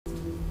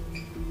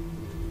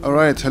All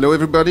right, hello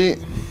everybody.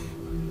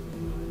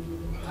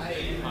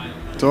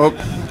 Top,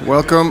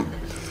 welcome.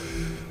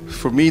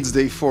 For me it's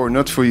day 4,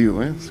 not for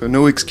you, so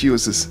no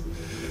excuses.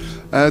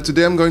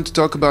 Today I'm going to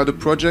talk about a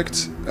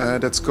project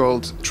that's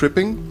called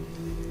Trippin,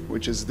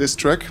 which is this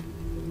track.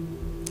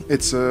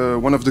 It's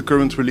one of the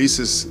current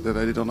releases that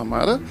I did on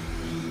Armada,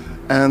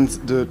 and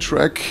the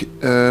track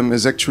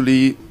is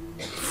actually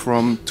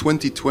from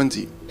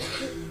 2020,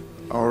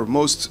 our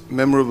most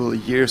memorable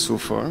year so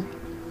far.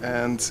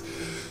 And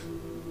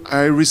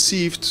I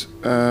received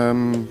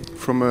from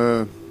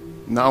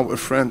now a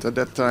friend, at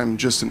that time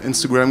just an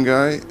Instagram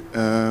guy,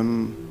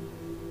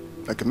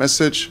 like a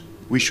message: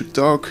 we should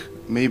talk,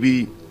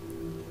 maybe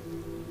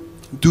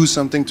do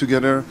something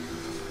together.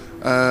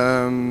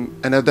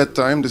 And at that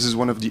time, this is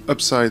one of the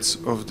upsides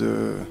of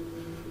the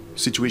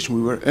situation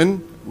we were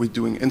in, with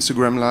doing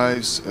Instagram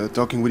lives,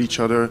 talking with each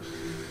other.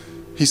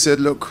 He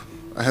said, look,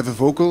 I have a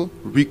vocal,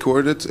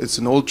 record it, it's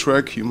an old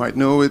track, you might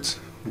know it,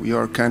 we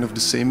are kind of the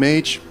same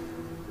age.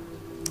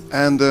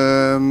 And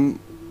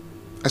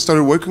I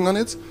started working on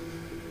it,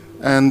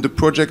 and the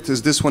project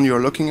is this one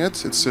you're looking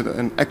at. It's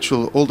an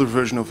actual older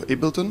version of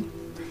Ableton,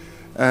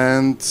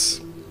 and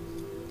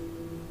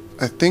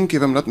I think,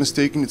 if I'm not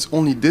mistaken, it's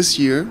only this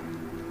year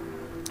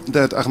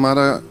that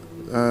Armada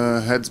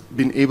had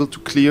been able to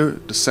clear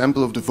the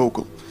sample of the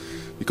vocal,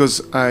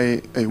 because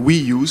we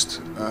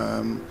used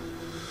a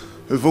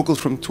vocal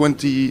from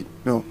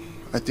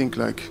I think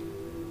like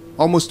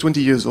almost 20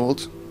 years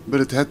old,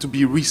 but it had to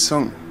be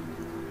resung.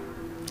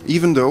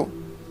 Even though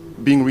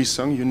being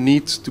resung, you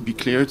need to be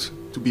cleared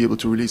to be able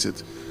to release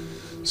it.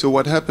 So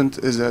what happened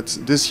is that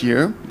this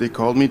year they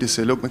called me, they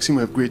say, look Maxim,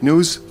 we have great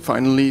news,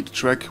 finally the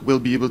track will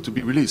be able to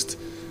be released.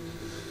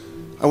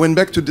 I went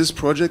back to this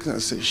project and I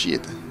say,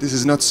 shit, this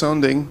is not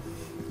sounding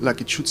like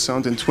it should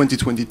sound in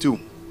 2022.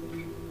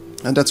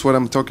 And that's what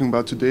I'm talking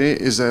about today,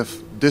 is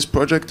this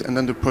project and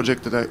then the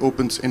project that I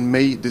opened in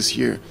May this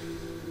year,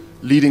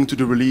 leading to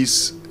the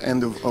release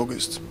end of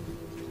August.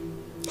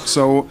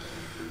 So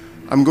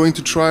I'm going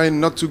to try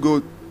not to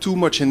go too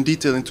much in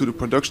detail into the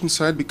production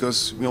side,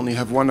 because we only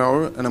have 1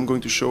 hour, and I'm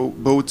going to show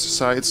both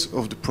sides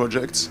of the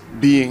project,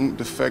 being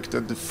the fact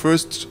that the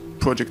first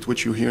project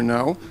which you hear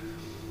now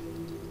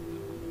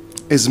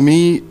is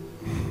me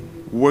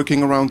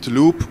working around the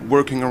loop,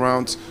 working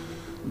around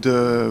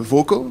the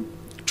vocal,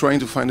 trying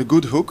to find a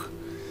good hook.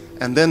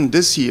 And then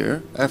this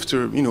year,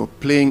 after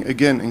playing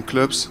again in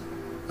clubs,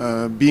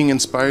 being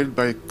inspired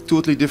by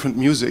totally different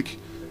music,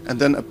 and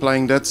then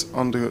applying that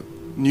on the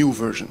new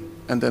version,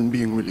 and then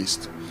being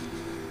released.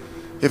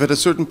 If at a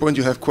certain point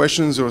you have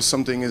questions or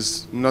something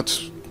is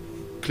not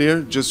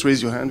clear, just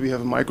raise your hand. We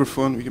have a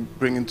microphone, we can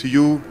bring it to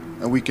you,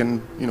 and we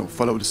can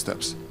follow the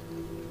steps.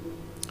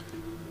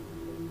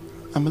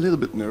 I'm a little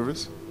bit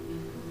nervous.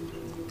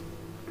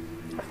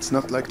 It's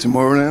not like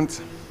Tomorrowland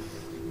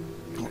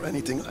or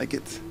anything like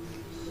it.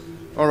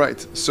 All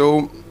right,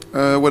 so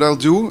what I'll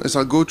do is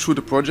I'll go through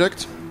the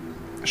project,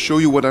 show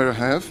you what I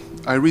have.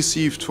 I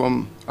received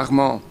from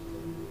Armand,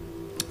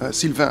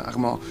 Sylvain,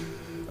 Armand,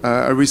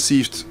 I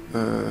received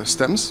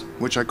stems,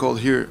 which I call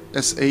here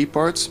SA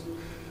parts,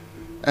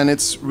 and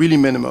it's really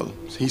minimal.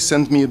 He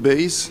sent me a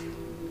bass,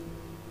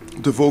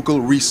 the vocal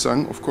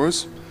resung, of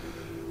course.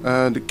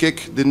 The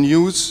kick didn't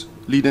use,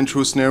 lead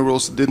intro, snare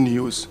rolls didn't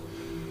use.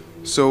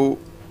 So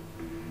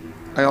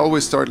I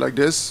always start like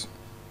this.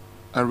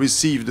 I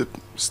receive the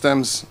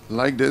stems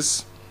like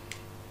this,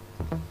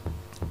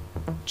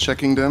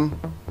 checking them.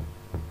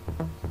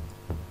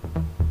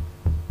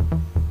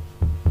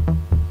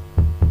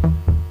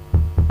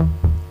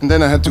 And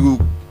then I had to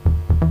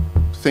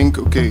think,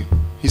 okay,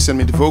 he sent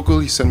me the vocal,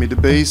 he sent me the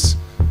bass.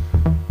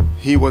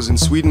 He was in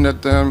Sweden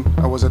that time,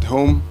 I was at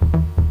home,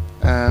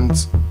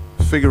 and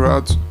figure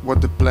out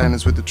what the plan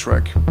is with the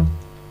track.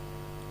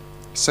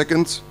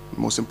 Second,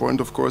 most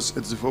important of course,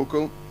 it's the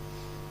vocal.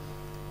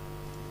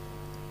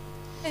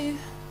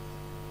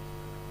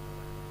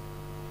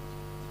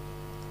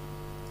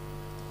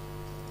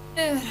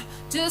 It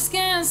just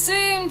can't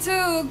seem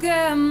to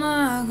get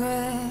my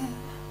grip,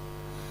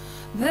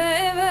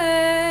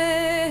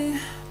 baby.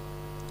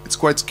 It's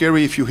quite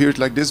scary if you hear it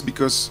like this,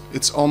 because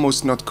it's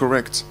almost not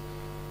correct.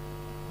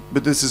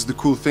 But this is the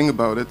cool thing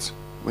about it,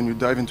 when you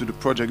dive into the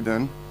project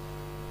then.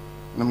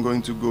 And I'm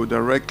going to go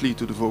directly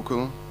to the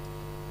vocal.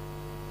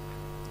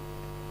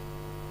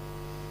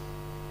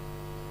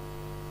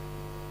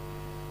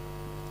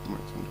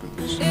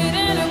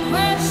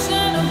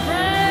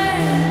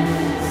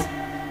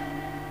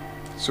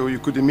 So you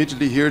could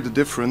immediately hear the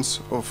difference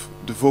of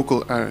the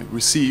vocal I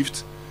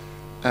received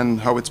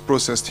and how it's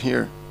processed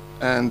here.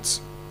 And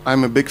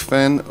I'm a big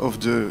fan of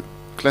the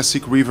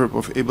classic reverb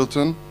of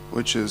Ableton,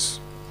 which is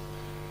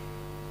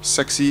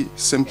sexy,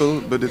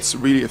 simple, but it's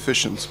really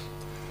efficient.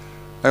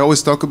 I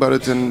always talk about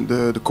it in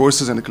the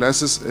courses and the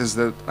classes, is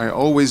that I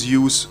always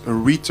use a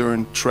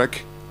return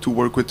track to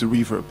work with the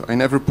reverb. I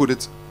never put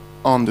it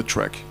on the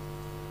track,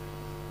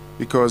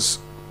 because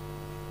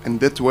in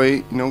that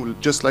way,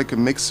 just like a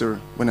mixer,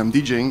 when I'm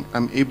DJing,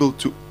 I'm able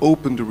to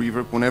open the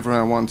reverb whenever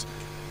I want.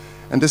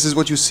 And this is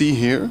what you see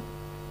here.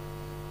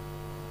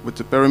 with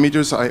the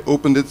parameters. I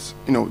opened it,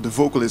 you know, the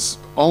vocal is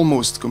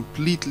almost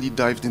completely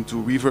dived into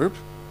reverb.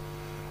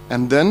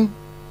 And then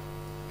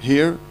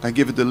here I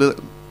give it a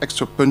little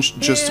extra punch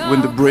just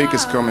when the break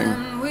is coming.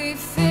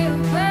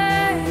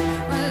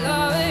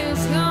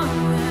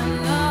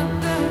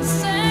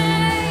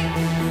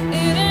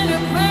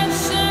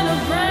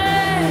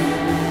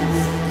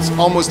 It's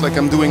almost like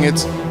I'm doing it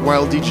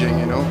while DJing,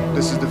 you know?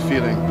 This is the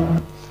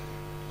feeling.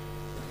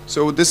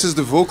 So this is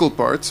the vocal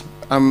part.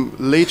 I'm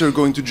later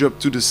going to jump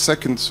to the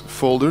second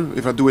folder.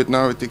 If I do it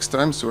now, it takes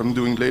time, so I'm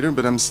doing later,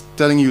 but I'm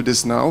telling you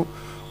this now.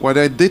 What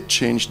I did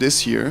change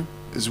this year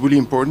is really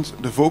important.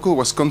 The vocal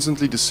was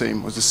constantly the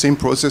same, was the same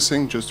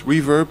processing, just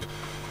reverb,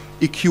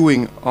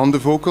 EQing on the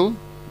vocal.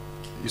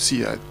 You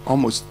see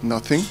almost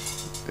nothing.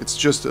 It's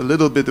just a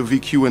little bit of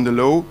EQ in the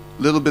low,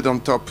 a little bit on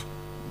top.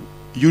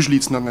 Usually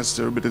it's not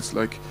necessary, but it's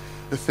like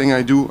a thing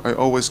I do. I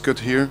always cut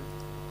here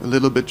a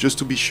little bit just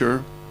to be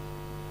sure.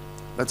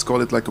 Let's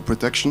call it like a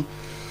protection.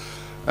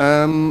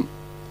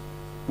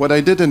 What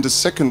I did in the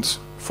second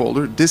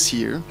folder this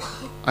year,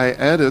 I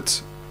added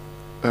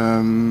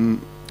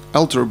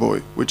Alter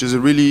Boy, which is a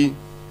really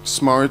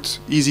smart,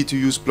 easy to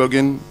use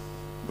plugin.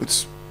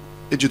 It's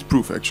idiot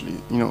proof actually.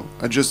 You know,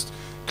 I just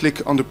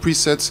click on the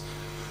presets,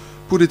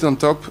 put it on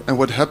top, and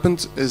what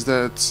happened is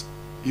that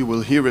you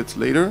will hear it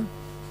later.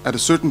 At a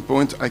certain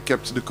point I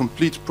kept the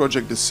complete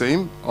project the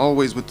same,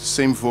 always with the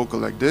same vocal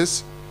like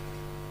this.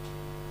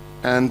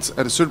 And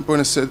at a certain point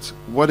I said,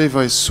 what if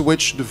I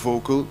switch the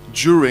vocal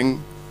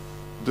during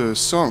the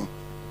song?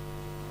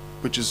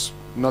 Which is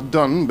not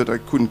done, but I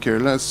couldn't care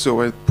less.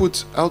 So I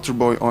put Alter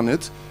Boy on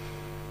it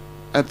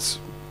at,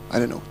 I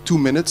don't know, 2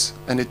 minutes,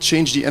 and it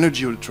changed the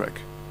energy of the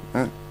track.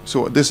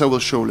 So this I will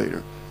show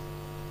later.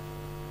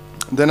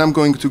 Then I'm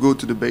going to go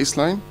to the bass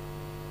line.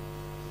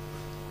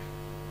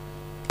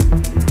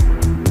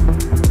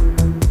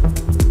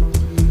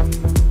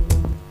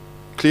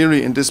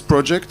 Clearly in this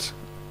project,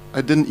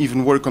 I didn't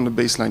even work on the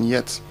bass line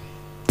yet.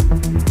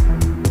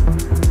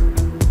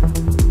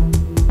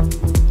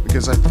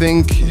 Because I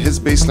think his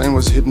bass line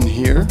was hidden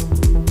here.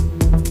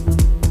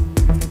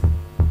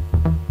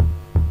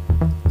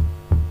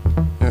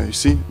 Yeah, you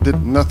see,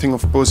 did nothing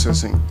of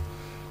processing.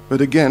 But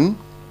again,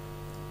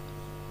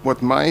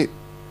 what my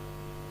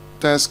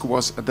task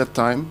was at that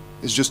time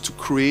is just to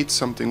create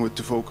something with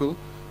the vocal,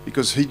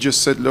 because he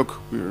just said, look,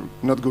 we're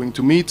not going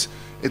to meet,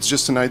 it's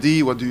just an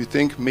idea, what do you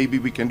think? Maybe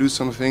we can do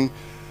something.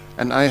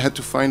 And I had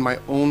to find my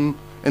own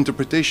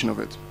interpretation of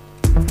it.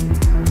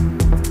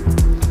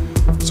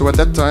 So at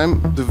that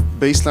time, the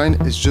bass line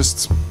is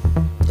just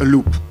a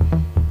loop.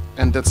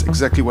 And that's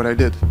exactly what I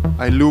did.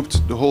 I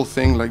looped the whole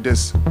thing like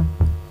this.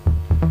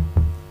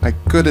 I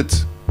cut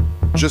it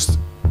just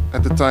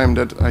at the time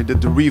that I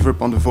did the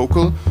reverb on the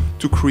vocal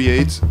to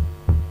create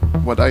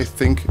what I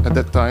think at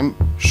that time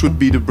should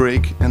be the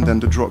break and then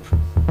the drop.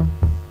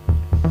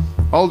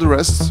 All the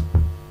rest,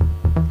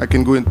 I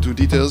can go into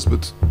details,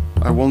 but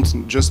I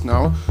won't just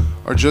now,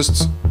 are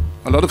just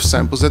a lot of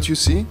samples that you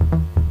see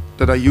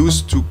that I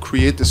used to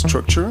create the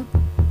structure,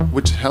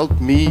 which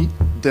helped me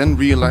then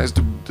realize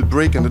the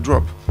break and the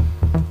drop.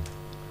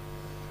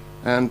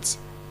 And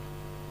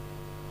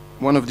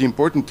one of the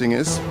important thing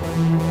is,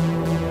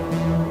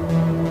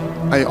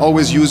 I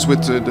always use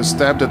with the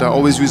stab that I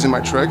always use in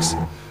my tracks,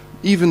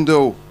 even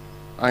though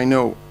I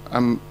know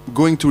I'm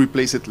going to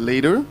replace it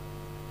later,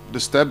 the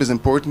stab is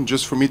important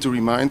just for me to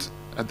remind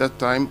at that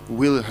time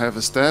we'll have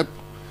a stab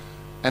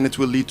and it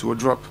will lead to a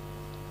drop.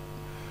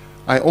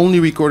 I only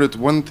recorded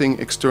one thing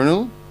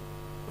external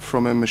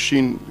from a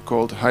machine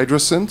called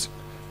Hydrasynth,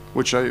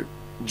 which I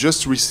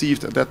just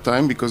received at that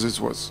time because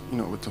it was, you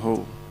know, with the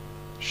whole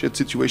shit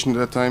situation at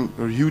that time,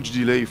 a huge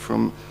delay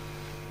from,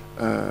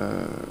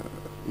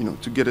 you know,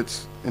 to get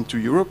it into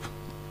Europe.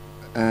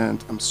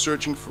 And I'm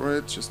searching for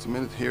it, just a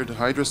minute here, the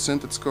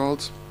Hydrasynth it's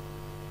called.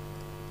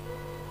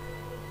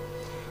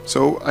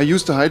 So I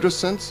used the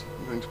Hydrasynth,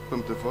 I'm going to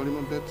pump the volume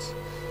a bit,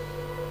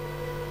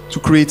 to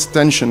create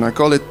tension. I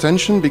call it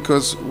tension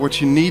because what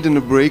you need in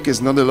a break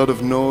is not a lot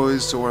of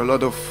noise or a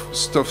lot of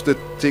stuff that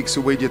takes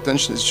away the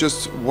attention. It's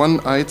just one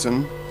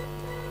item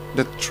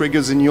that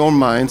triggers in your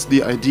mind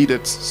the idea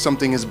that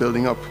something is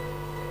building up.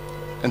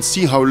 And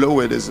see how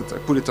low it is. I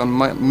put it on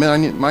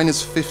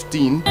minus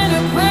 15.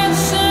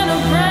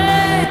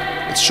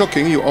 It's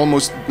shocking, you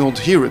almost don't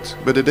hear it,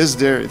 but it is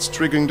there. It's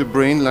triggering the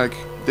brain like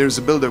there's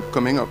a build-up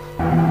coming up.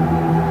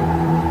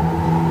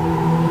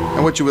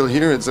 And what you will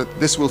hear is that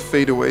this will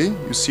fade away,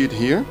 you see it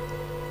here,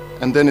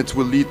 and then it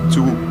will lead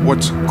to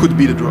what could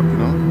be the drop, you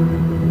know?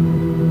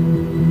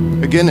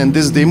 Again, in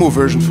this demo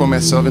version for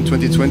myself in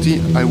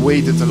 2020, I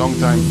waited a long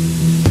time.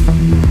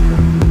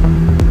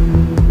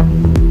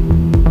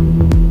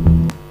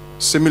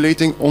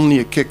 Simulating only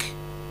a kick.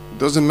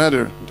 Doesn't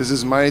matter. This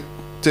is my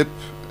tip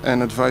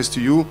and advice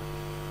to you.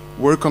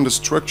 Work on the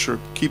structure,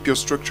 keep your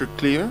structure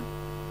clear,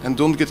 and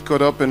don't get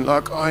caught up in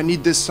like, oh, I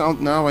need this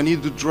sound now, I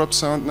need the drop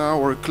sound now,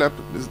 or a clap.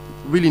 It's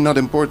really not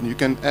important. You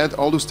can add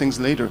all those things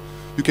later.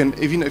 You can,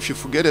 even if you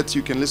forget it,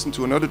 you can listen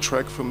to another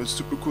track from a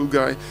super cool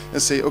guy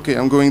and say, okay,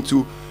 I'm going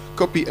to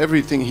copy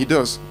everything he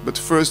does, but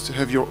first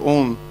have your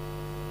own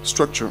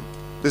structure.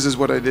 This is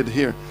what I did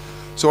here.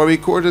 So I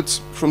recorded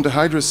from the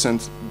Hydra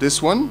synth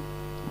this one,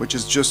 which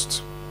is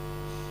just,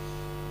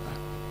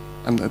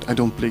 I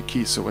don't play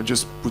keys, so I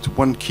just put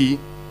one key,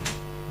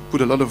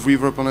 put a lot of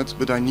reverb on it,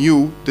 but I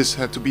knew this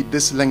had to be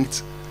this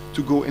length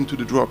to go into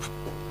the drop.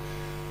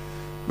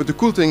 But the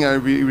cool thing I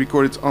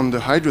recorded on the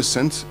Hydra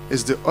synth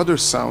is the other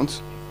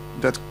sound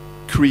that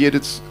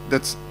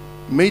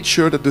made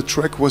sure that the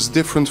track was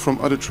different from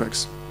other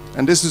tracks.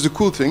 And this is the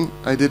cool thing.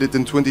 I did it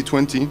in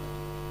 2020,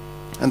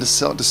 and the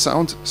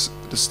sound,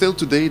 still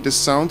today, this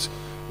sound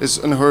is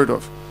unheard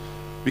of,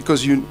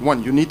 because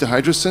one, you need the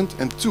Hydra synth,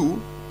 and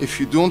two, if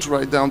you don't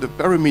write down the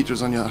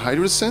parameters on your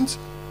Hydra synth,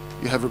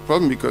 you have a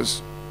problem,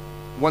 because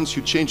once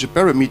you change the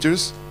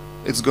parameters,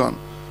 it's gone.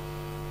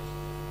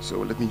 So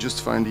let me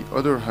just find the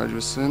other Hydra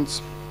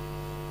synth.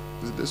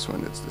 Is it this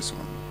one? It's this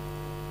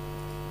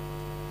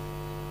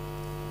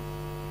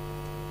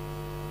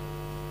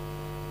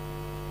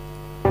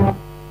one.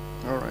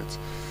 Alright.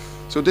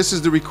 So this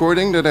is the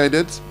recording that I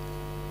did,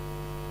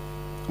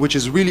 which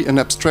is really an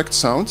abstract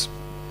sound,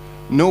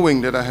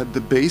 knowing that I had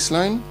the bass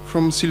line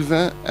from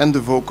Sylvain and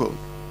the vocal.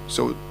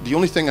 So the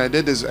only thing I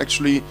did is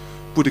actually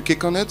put a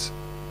kick on it,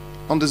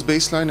 on this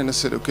bass line, and I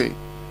said, okay,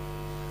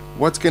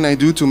 what can I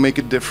do to make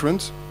it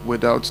different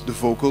without the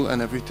vocal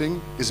and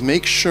everything, is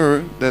make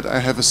sure that I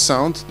have a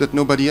sound that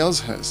nobody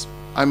else has.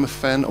 I'm a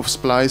fan of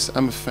splice,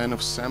 I'm a fan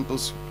of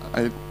samples,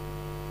 I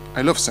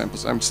love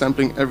samples, I'm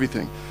sampling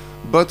everything.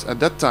 But at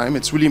that time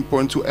it's really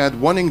important to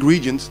add one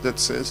ingredient that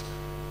says,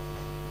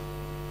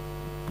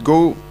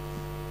 go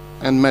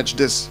and match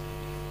this.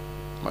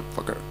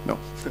 Motherfucker, no.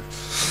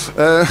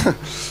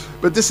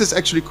 But this is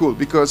actually cool,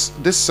 because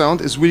this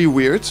sound is really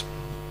weird,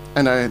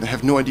 and I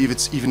have no idea if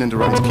it's even in the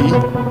right key.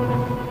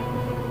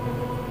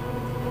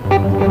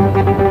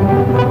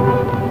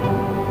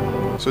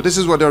 So this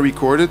is what I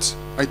recorded.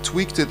 I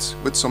tweaked it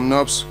with some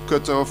knobs,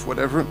 cut off,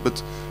 whatever,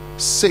 but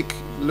sick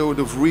load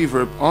of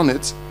reverb on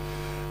it.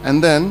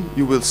 And then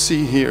you will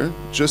see here,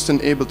 just in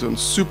Ableton,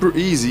 super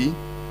easy,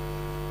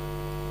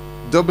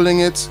 doubling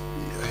it.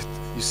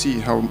 You see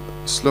how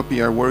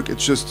sloppy I work,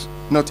 it's just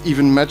not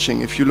even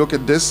matching. If you look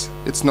at this,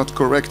 it's not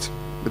correct,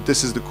 but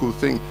this is the cool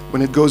thing.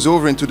 When it goes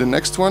over into the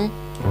next one,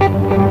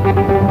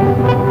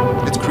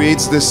 it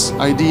creates this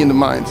ID in the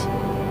mind.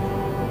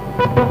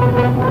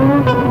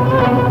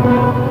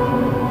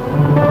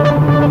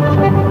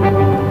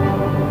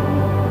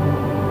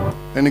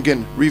 And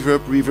again, reverb,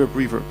 reverb,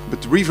 reverb.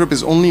 But reverb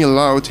is only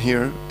allowed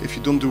here if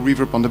you don't do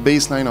reverb on the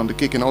bass line, on the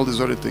kick, and all these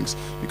other things,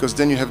 because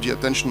then you have the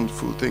attention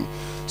full thing.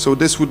 So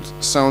this would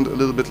sound a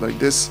little bit like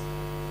this.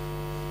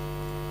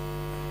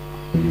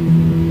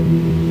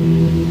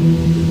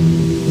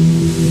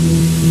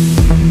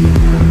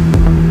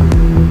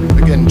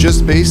 Again,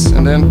 just bass,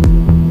 and then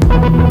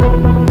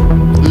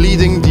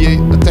leading the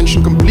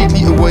attention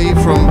completely away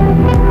from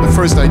the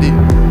first idea.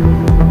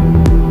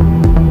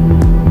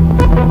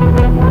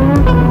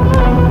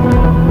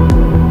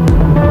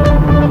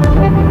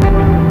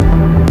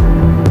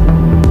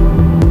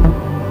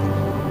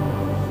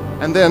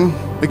 And then,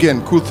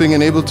 again, cool thing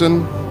in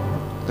Ableton,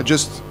 I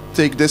just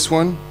take this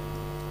one,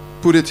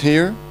 put it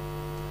here,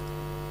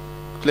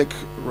 click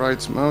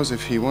right mouse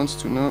if he wants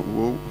to know,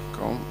 whoa,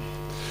 calm.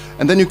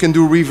 And then you can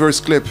do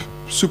reverse clip,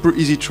 super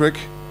easy trick,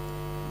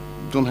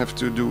 don't have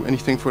to do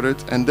anything for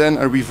it. And then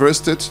I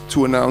reversed it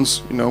to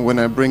announce, you know, when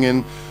I bring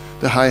in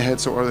the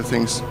hi-hats or other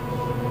things.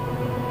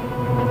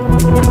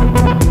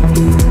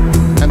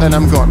 And then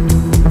I'm gone.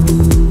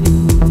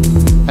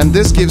 And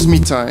this gives me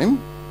time,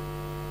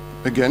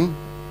 again,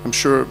 I'm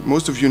sure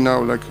most of you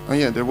now like, oh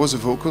yeah, there was a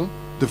vocal.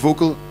 The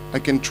vocal, I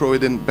can throw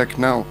it in back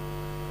now.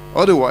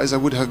 Otherwise, I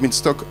would have been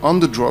stuck on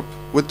the drop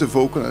with the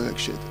vocal. I was like,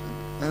 shit,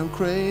 I'm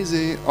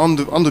crazy. On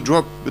the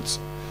drop, but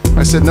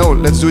I said, no,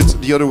 let's do it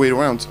the other way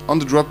around. On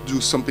the drop,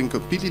 do something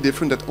completely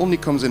different that only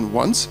comes in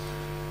once.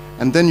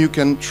 And then you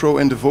can throw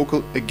in the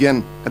vocal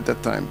again at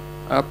that time.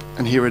 Up,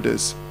 and here it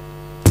is.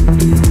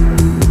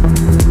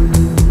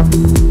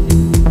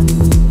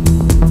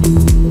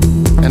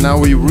 And now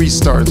we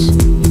restart.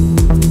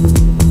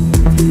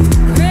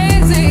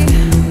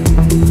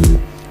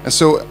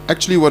 So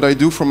actually what I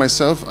do for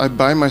myself, I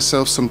buy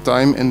myself some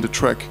time in the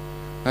track.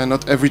 And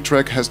not every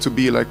track has to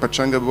be like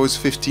Pachanga Boys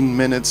 15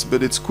 minutes,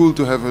 but it's cool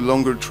to have a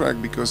longer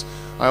track, because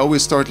I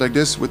always start like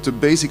this with the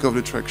basic of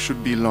the track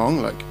should be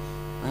long, like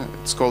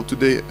it's called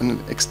today an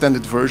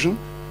extended version.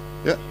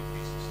 Yeah.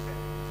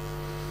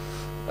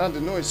 Ah, the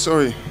noise,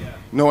 sorry.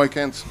 No, I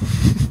can't.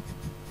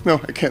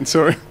 No, I can't,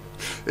 sorry.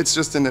 It's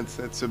just in it.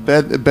 It's a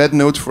bad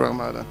note for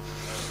Armada.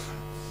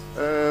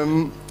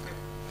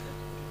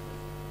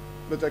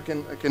 But I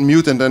can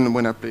mute, and then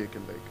when I play, I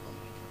can back.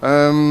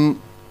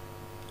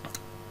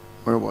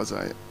 Where was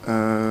I?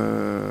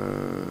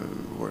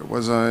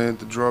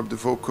 The drop, the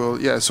vocal.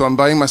 Yeah, so I'm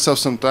buying myself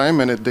some time,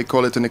 and they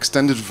call it an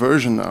extended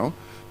version now,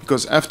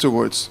 because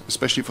afterwards,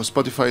 especially for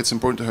Spotify, it's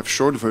important to have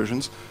short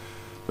versions.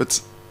 But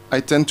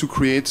I tend to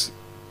create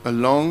a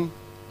long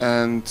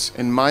and,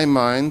 in my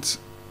mind,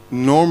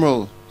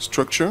 normal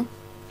structure,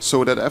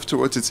 so that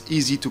afterwards it's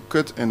easy to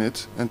cut in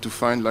it and to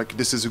find like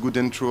this is a good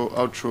intro,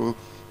 outro,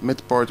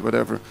 mid part,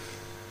 whatever.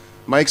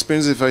 My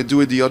experience, if I do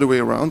it the other way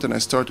around and I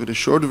start with a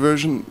short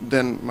version,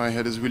 then my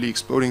head is really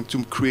exploding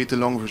to create a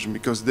long version,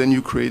 because then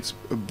you create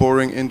a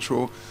boring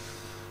intro,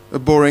 a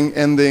boring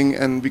ending,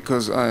 and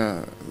because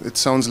it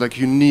sounds like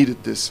you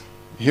needed this.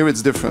 Here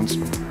it's different.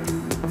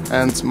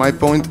 And my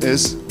point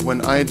is,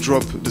 when I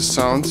drop the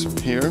sound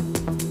here,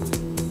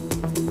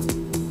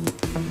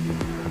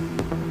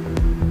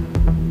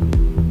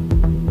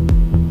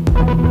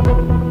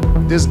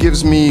 this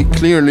gives me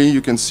clearly,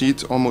 you can see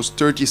it, almost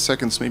 30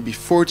 seconds, maybe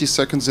 40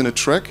 seconds in a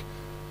track.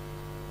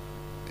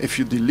 If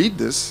you delete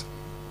this,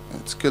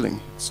 it's killing.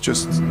 It's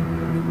just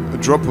a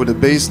drop with a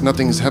bass,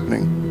 nothing is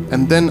happening.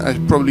 And then I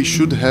probably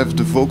should have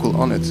the vocal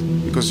on it,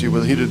 because you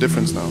will hear the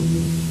difference now.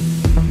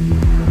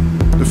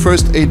 The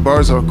first 8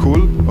 bars are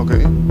cool,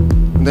 okay.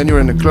 And then you're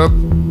in a club,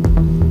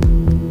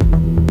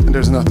 and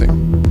there's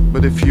nothing.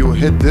 But if you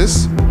hit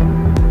this,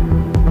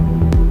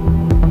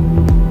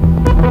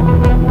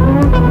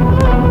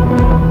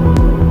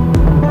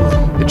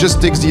 it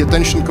just takes the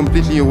attention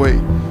completely away.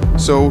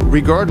 So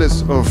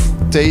regardless of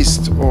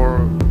taste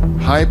or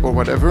hype or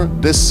whatever,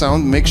 this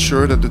sound makes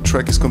sure that the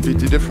track is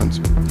completely different.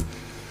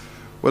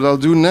 What I'll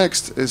do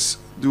next is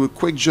do a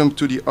quick jump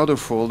to the other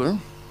folder.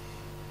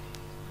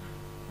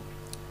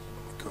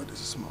 God,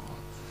 this is small.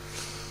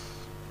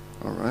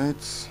 All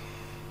right.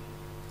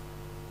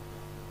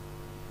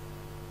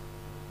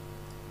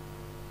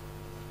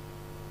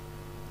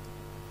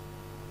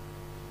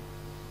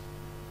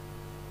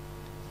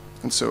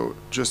 And so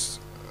just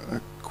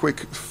a quick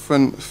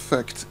fun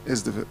fact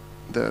is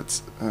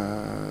that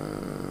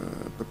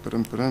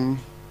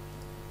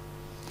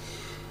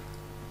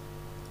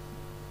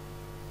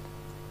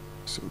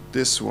so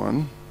this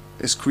one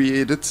is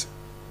created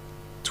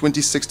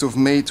 26th of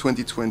May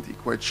 2020,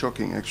 quite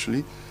shocking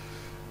actually.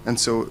 And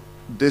so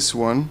this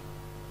one,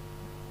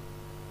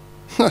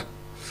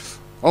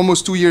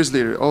 almost 2 years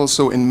later,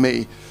 also in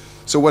May.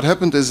 So what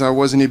happened is I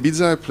was in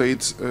Ibiza, I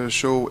played a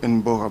show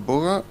in Bora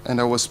Bora, and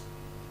I was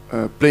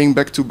playing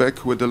back to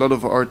back with a lot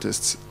of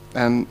artists,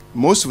 and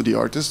most of the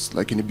artists,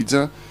 like in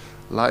Ibiza,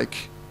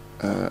 like,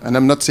 and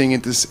I'm not saying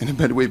it is in a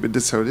bad way, but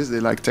that's how it is. They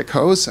like tech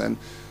house, and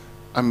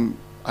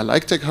I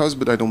like tech house,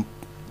 but I don't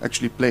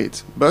actually play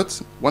it.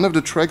 But one of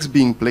the tracks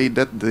being played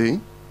that day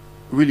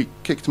really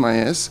kicked my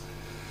ass.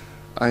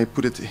 I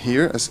put it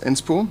here as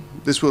inspo.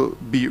 This will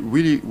be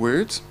really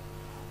weird,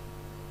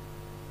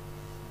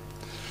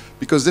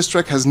 because this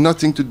track has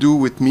nothing to do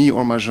with me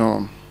or my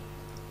genre.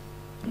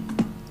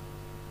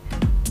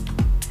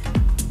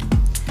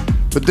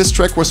 But this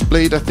track was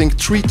played, I think,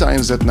 3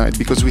 times that night,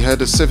 because we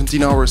had a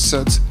 17-hour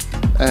set,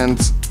 and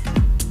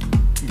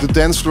the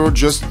dance floor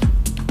just,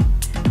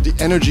 the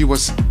energy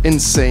was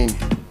insane.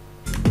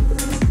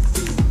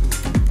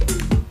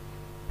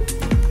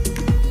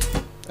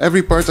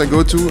 Every part I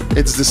go to,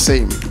 it's the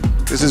same.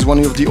 This is one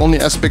of the only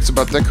aspects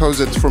about tech house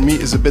that for me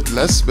is a bit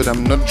less, but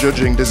I'm not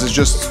judging, this is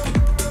just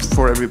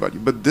for everybody.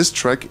 But this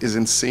track is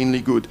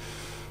insanely good.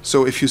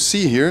 So if you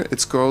see here,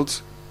 it's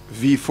called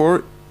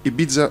V4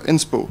 Ibiza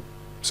Inspo.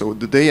 So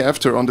the day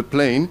after on the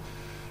plane,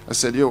 I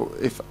said, yo,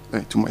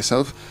 to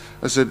myself,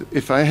 I said,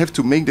 if I have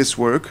to make this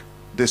work,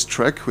 this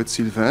track with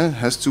Sylvain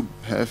has to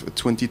have a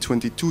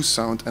 2022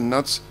 sound, and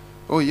not,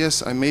 oh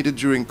yes, I made it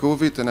during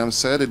COVID and I'm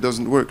sad it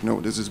doesn't work. No,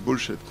 this is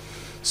bullshit.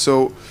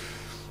 So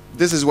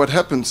this is what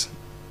happened.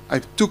 I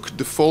took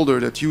the folder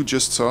that you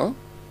just saw,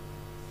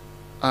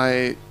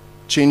 I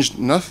changed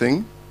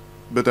nothing,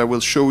 but I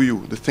will show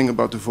you the thing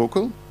about the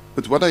vocal.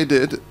 But what I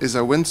did is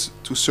I went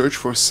to search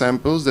for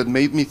samples that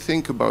made me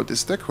think about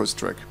this tech house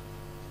track.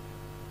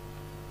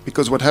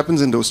 Because what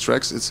happens in those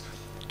tracks is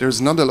there's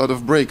not a lot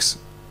of breaks,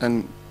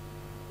 and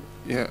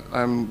yeah,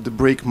 I'm the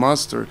break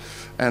master,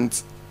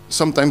 and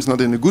sometimes not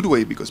in a good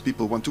way, because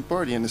people want to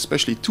party, and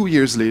especially 2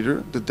 years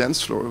later, the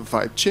dance floor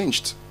vibe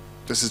changed.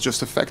 This is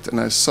just a fact, and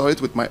I saw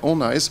it with my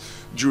own eyes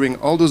during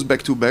all those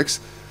back-to-backs.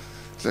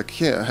 It's like,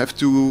 yeah, I have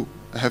to,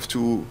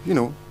 you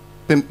know,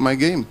 pimp my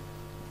game,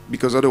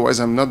 because otherwise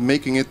I'm not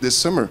making it this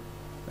summer.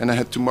 And I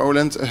had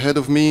Tomorrowland ahead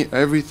of me,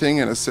 everything,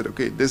 and I said,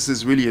 okay, this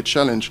is really a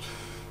challenge.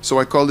 So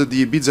I called it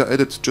the Ibiza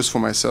edit just for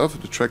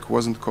myself. The track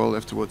wasn't called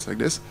afterwards like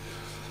this.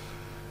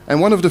 And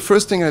one of the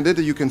first thing I did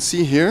that you can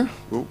see here,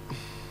 whoa,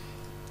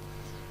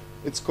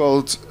 it's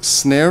called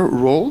Snare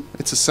Roll.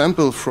 It's a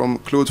sample from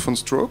Claude von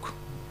Stroke,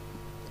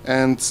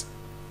 and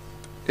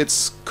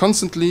it's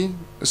constantly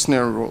a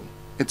snare roll.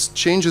 It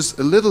changes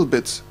a little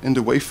bit in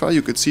the wave file.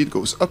 You could see it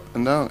goes up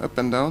and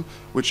down,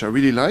 which I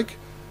really like.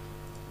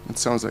 It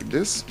sounds like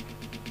this.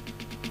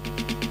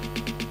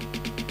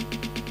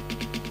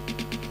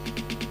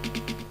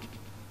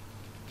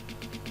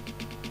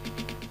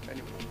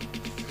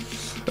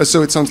 Anyway.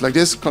 So it sounds like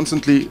this,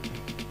 constantly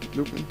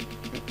looping.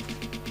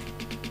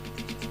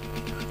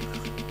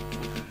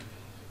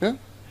 Yeah?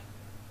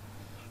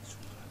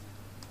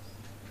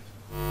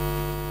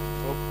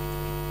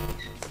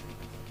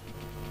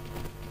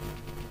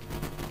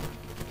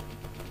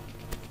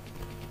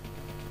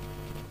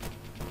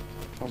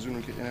 Als we nog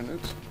een keer in en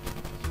uit.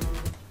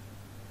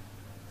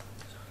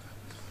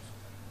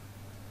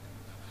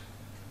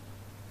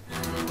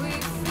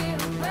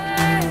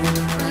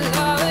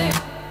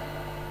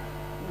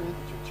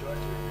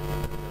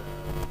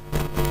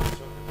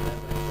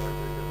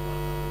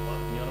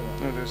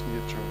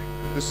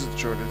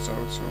 charge it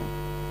out, so...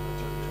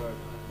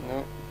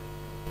 No.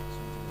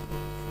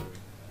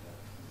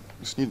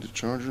 Is niet de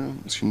charger,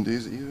 misschien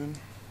deze even.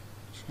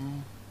 Zo.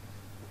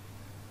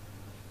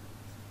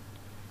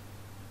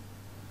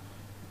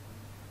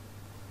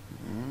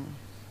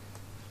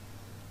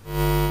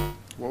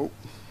 Whoa.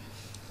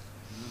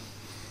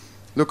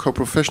 Look how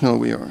professional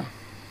we are.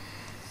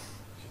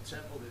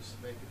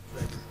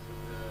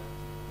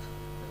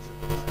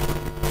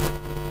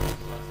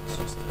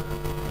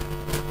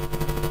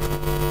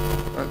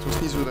 Het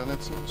was niet zo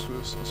daarnet, als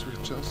we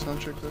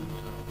soundcheck hebben.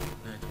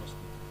 Nee, het was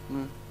niet.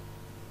 Nee.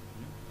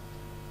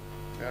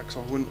 Ja, ik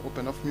zal gewoon op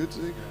en af mute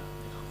zeker.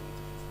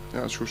 Ja,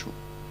 dat is goed.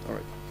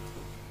 Alright.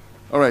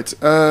 Alright,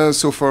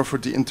 so far for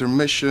the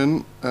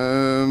intermission.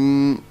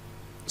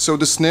 So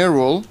the snare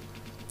roll,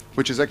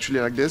 which is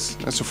actually like this,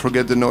 and so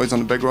forget the noise on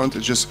the background,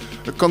 it's just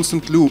a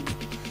constant loop.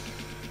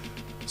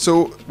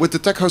 So with the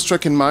tech house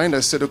track in mind,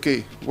 I said,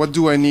 okay, what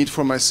do I need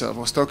for myself? I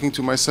was talking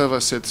to myself, I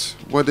said,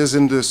 what is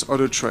in this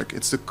other track?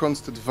 It's the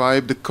constant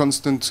vibe, the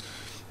constant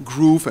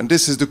groove, and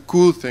this is the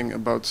cool thing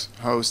about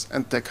house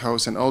and tech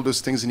house and all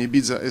those things in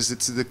Ibiza, is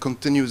it's the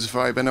continuous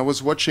vibe. And I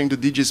was watching the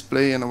DJs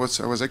play, and I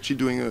was actually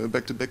doing a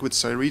back-to-back with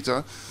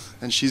Cyrita,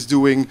 and she's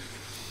doing,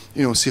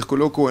 you know, Circo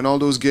Loco and all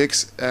those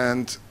gigs,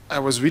 and I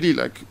was really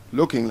like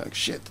looking like,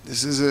 shit,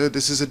 this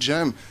is a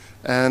jam.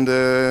 And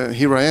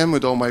here I am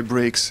with all my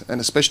breaks, and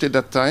especially at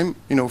that time,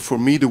 you know, for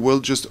me the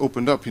world just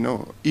opened up, you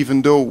know,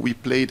 even though we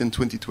played in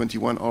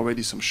 2021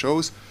 already some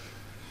shows,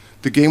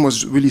 the game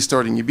was really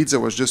starting. Ibiza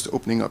was just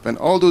opening up, and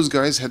all those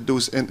guys had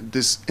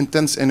this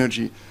intense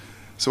energy.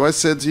 So I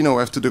said, you know,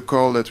 after the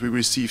call that we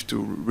received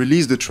to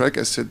release the track,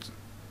 I said,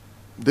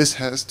 this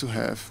has to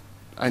have,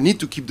 I need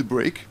to keep the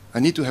break, I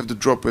need to have the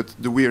drop with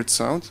the weird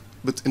sound,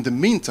 but in the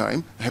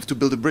meantime, I have to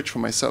build a bridge for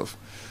myself.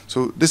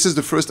 So this is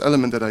the first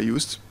element that I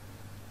used.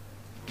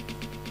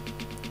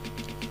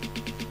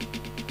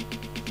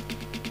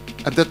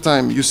 At that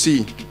time, you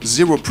see,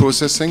 zero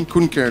processing,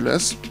 couldn't care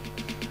less.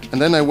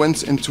 And then I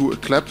went into a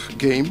clap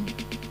game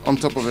on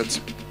top of it.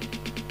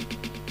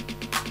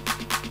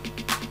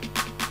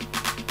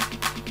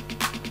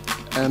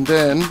 And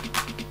then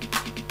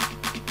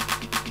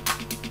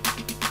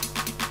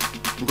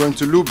I'm going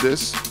to loop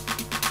this,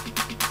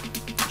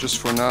 just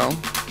for now.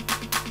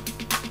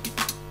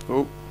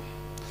 Oh,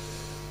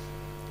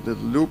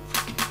 little loop.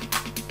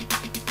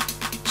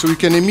 So you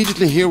can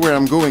immediately hear where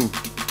I'm going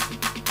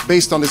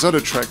based on this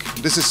other track.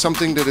 This is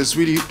something that is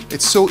really,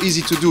 it's so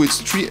easy to do. It's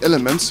three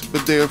elements,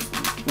 but they're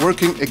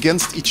working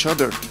against each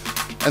other.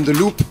 And the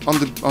loop on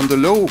the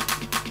low,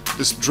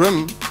 this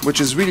drum,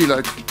 which is really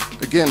like,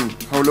 again,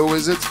 how low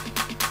is it?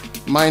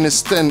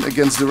 -10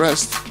 against the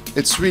rest.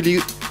 It's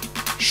really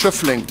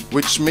shuffling,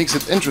 which makes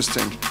it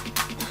interesting.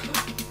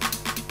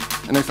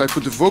 And if I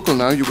put the vocal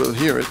now, you will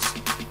hear it.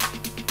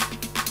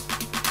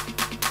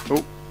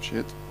 Oh,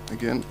 shit,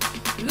 again.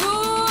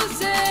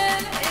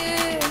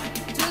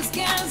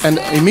 And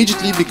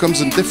immediately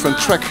becomes a different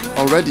track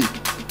already.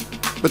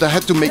 But I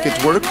had to make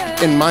it work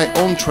in my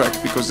own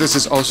track, because this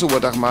is also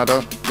what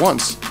Armada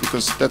wants,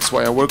 because that's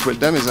why I work with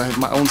them, is I have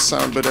my own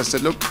sound. But I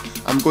said, look,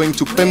 I'm going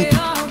to pimp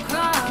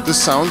the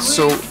sound,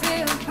 so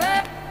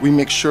we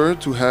make sure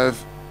to have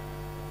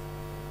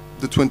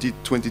the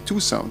 2022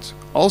 sound.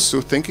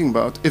 Also thinking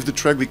about, if the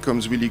track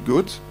becomes really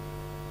good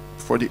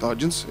for the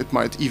audience, it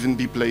might even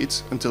be played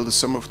until the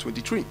summer of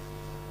 23.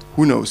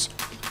 Who knows?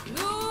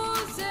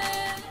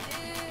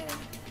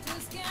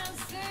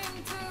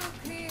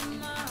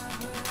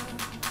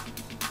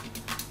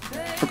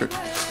 Okay.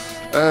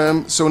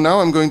 So now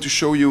I'm going to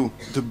show you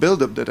the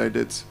build-up that I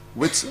did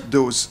with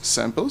those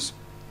samples.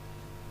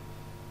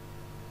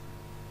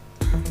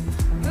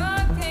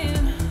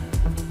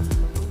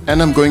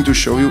 And I'm going to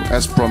show you,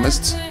 as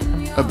promised,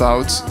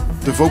 about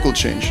the vocal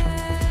change.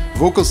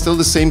 Vocal still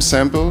the same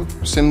sample,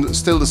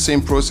 still the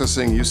same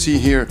processing. You see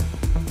here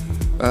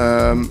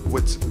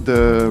with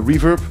the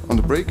reverb on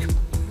the break.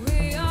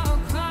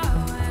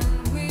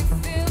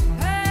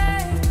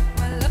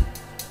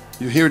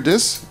 You hear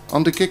this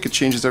on the kick, it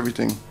changes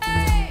everything.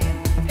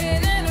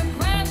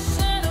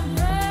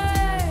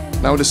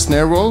 Now the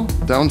snare roll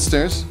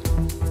downstairs.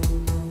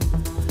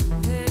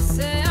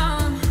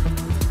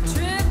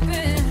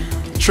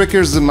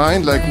 Triggers the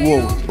mind like,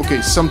 whoa,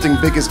 okay, something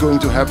big is going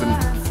to happen.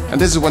 And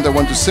this is what I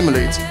want to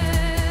simulate.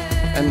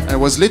 And I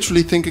was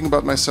literally thinking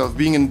about myself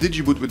being in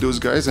Digiboot with those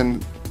guys,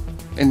 and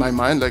in my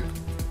mind, like,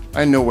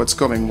 I know what's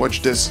coming,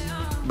 watch this.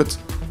 But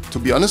to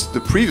be honest,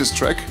 the previous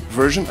track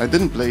version, I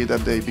didn't play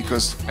that day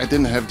because I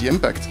didn't have the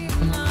impact.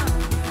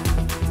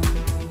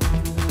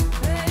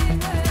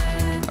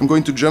 I'm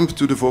going to jump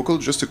to the vocal,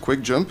 just a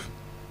quick jump.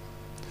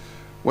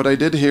 What I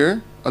did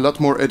here, a lot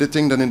more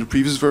editing than in the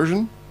previous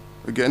version.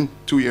 Again,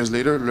 2 years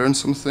later, learned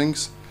some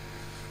things.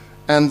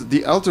 And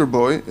the altar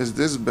boy is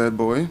this bad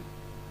boy.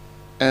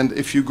 And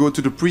if you go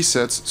to the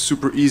presets,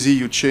 super easy,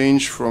 you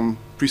change from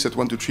preset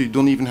 1 to 3, you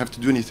don't even have to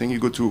do anything. You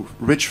go to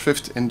rich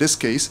fifth in this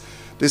case.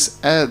 This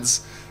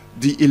adds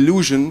the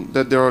illusion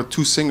that there are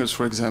two singers,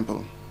 for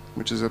example,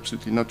 which is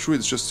absolutely not true,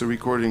 it's just a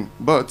recording.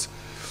 But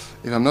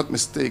If I'm not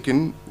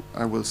mistaken,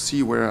 I will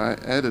see where I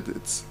added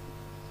it.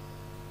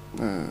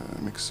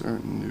 Mixer,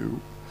 no.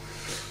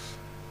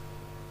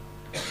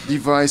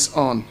 Device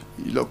on.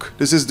 Look,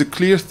 this is the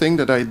clear thing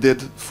that I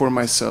did for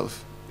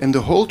myself. In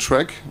the whole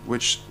track,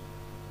 which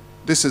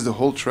this is the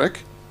whole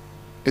track,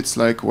 it's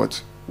like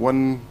what?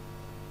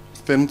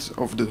 1/5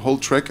 of the whole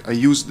track, I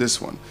used this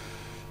one.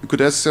 You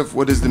could ask yourself,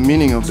 what is the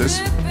meaning of this?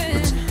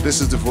 But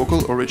this is the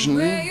vocal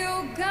originally.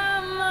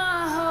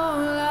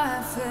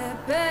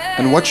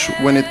 And watch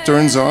when it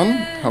turns on,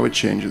 how it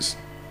changes.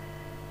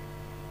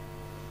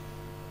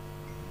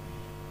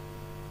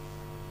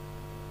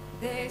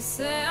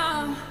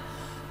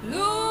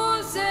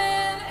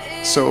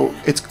 So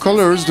it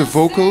colors the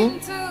vocal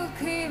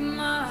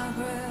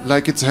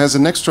like it has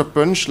an extra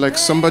punch, like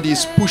somebody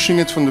is pushing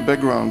it from the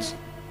background.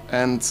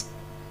 And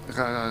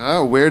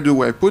where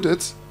do I put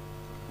it?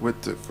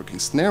 With the fucking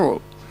snare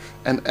roll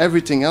and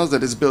everything else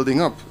that is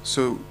building up.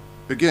 So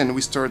again,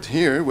 we start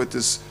here with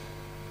this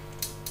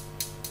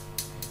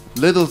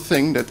little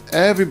thing that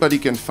everybody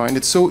can find.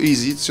 It's so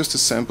easy, it's just a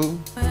sample,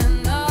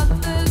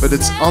 but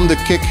it's on the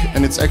kick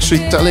and it's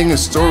actually telling a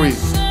story.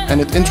 And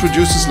it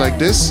introduces like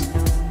this,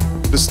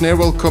 the snare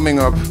roll coming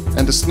up,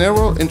 and the snare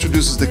roll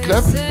introduces the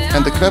clap,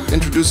 and the clap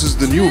introduces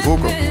the new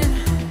vocal.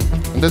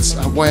 And that's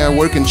why I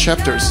work in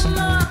chapters.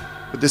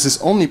 But this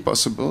is only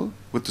possible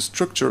with the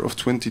structure of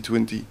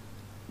 2020,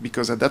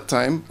 because at that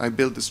time I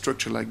built the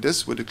structure like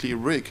this with a clear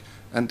break,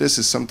 and this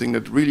is something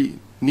that really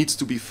needs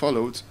to be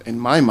followed in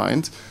my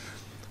mind,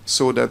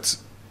 so that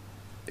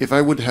if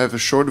I would have a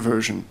short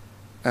version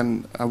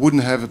and I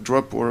wouldn't have a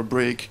drop or a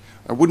break,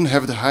 I wouldn't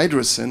have the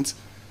Hydra synth,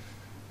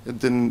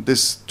 then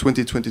this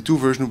 2022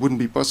 version wouldn't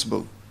be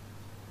possible.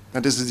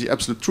 And this is the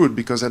absolute truth,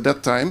 because at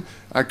that time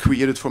I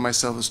created for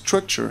myself a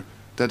structure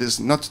that is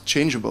not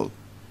changeable,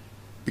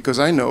 because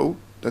I know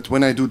that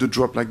when I do the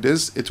drop like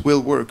this, it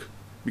will work,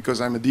 because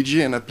I'm a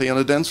DJ and I play on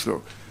the dance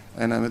floor,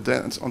 and on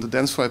the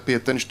dance floor I pay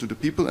attention to the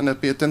people and I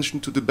pay attention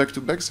to the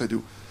back-to-backs I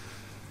do,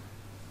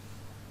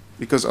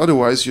 because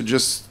otherwise you're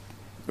just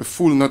a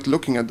fool not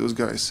looking at those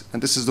guys.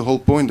 And this is the whole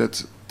point,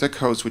 that tech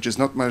house, which is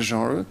not my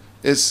genre,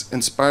 is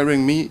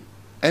inspiring me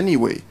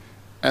anyway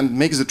and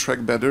makes the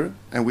track better,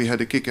 and we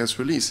had a kick-ass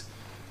release.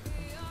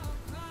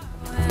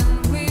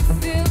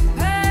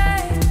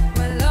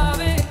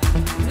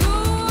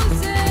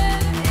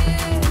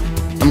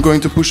 I'm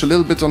going to push a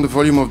little bit on the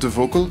volume of the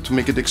vocal to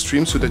make it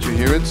extreme so that you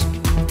hear it.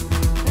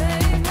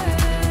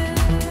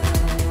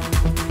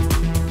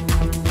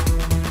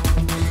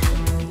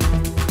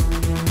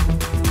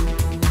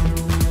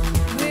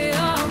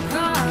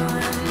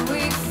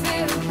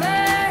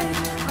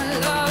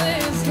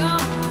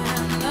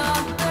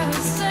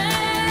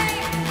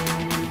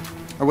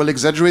 I will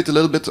exaggerate a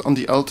little bit on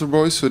the alto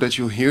voice so that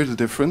you hear the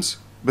difference,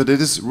 but it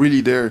is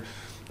really there.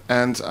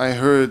 And I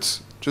heard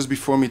just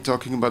before me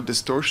talking about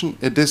distortion,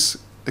 it is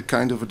a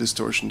kind of a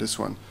distortion, this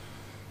one.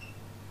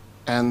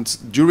 And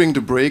during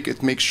the break,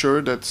 it makes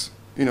sure that,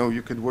 you know,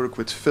 you could work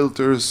with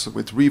filters,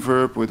 with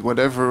reverb, with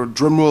whatever,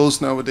 drum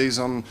rolls nowadays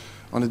on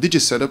a DJ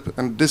setup,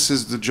 and this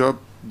is the job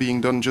being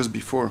done just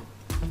before.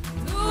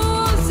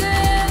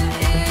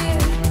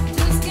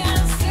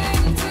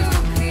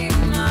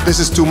 This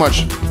is too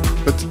much,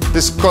 but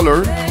this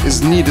color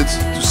is needed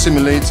to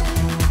simulate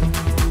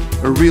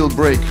a real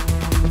break.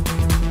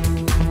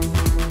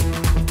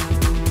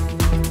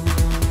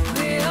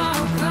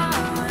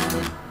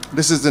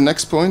 This is the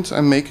next point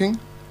I'm making.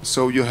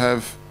 So you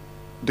have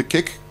the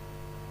kick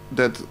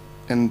that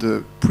in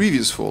the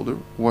previous folder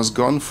was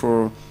gone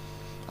for,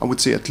 I would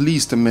say, at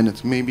least a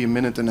minute, maybe a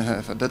minute and a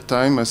half. At that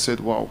time I said,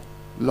 wow,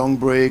 long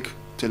break,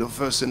 tail of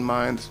verse in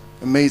mind,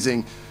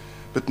 amazing.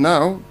 But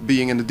now,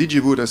 being in the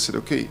DJ booth, I said,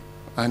 okay,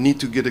 I need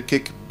to get a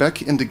kick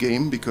back in the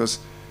game, because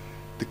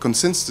the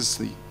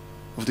consistency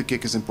of the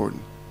kick is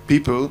important.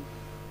 People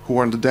who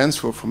are on the dance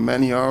floor for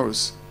many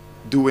hours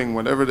doing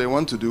whatever they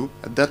want to do,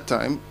 at that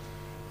time,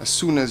 as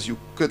soon as you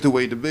cut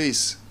away the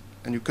bass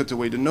and you cut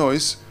away the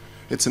noise,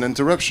 it's an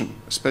interruption,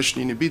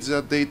 especially in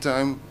Ibiza,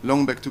 daytime,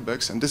 long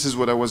back-to-backs. And this is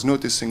what I was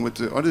noticing with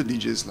the other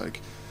DJs,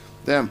 like,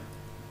 damn,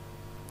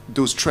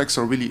 those tracks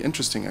are really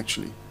interesting,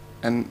 actually.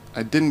 And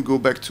I didn't go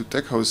back to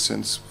tech house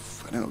since,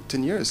 I don't know,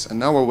 10 years. And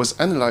now I was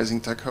analyzing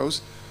tech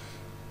house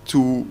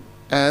to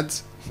add,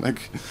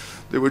 like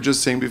they were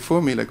just saying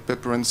before me, like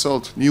pepper and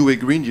salt, new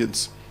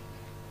ingredients.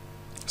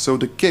 So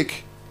the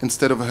kick,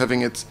 instead of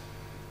having it,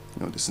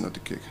 no, this is not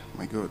the kick,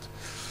 my god.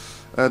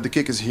 The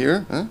kick is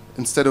here.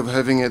 Instead of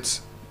having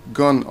it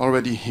gone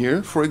already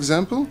here, for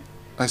example,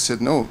 I said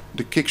no,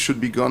 the kick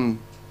should be gone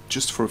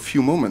just for a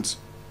few moments.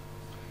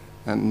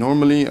 And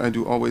normally I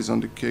do always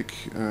on the kick,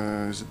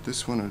 is it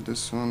this one, or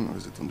or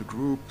is it on the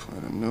group? I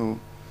don't know.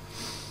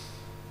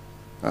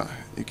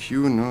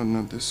 EQ, no,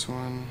 not this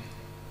one.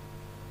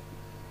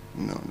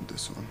 No, not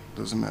this one,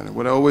 doesn't matter.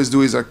 What I always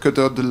do is I cut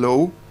out the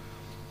low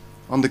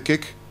on the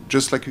kick,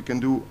 just like you can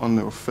do on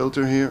the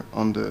filter here,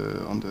 on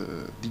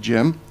the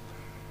DJM.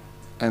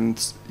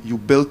 And you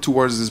build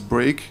towards this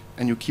break,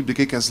 and you keep the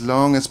kick as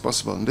long as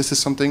possible. And this is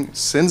something,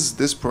 since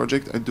this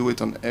project, I do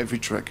it on every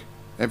track.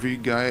 Every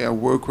guy I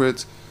work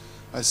with,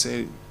 I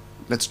say,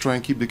 let's try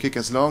and keep the kick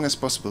as long as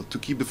possible to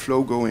keep the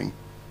flow going.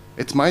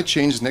 It might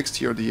change next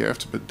year or the year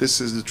after, but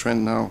this is the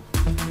trend now.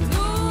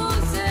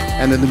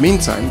 And in the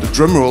meantime, the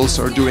drum rolls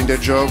are doing their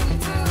job,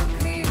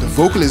 the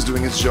vocal is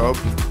doing its job,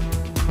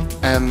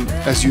 and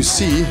as you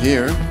see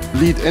here,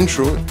 lead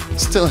intro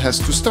still has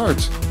to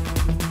start.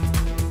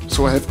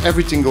 So I have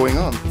everything going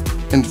on,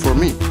 and for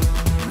me.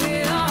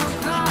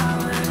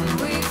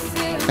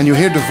 And you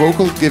hear the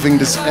vocal giving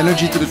this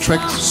energy to the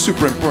track,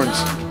 super important.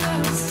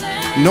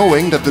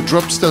 Knowing that the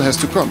drop still has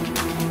to come.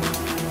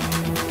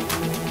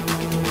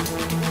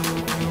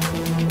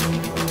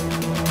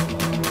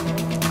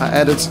 I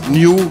added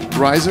new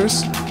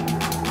risers.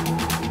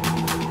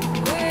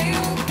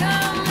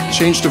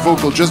 Changed the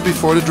vocal just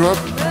before the drop.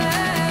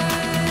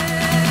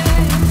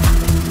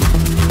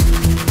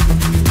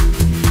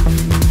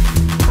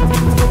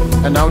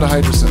 And now the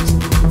hydrosynth.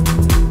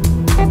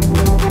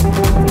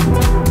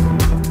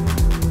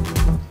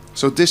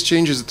 So this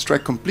changes the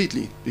track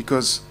completely,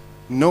 because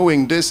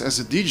knowing this as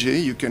a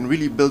DJ, you can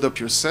really build up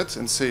your set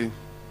and say,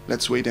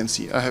 let's wait and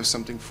see, I have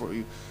something for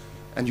you.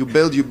 And you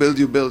build, you build,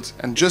 you build.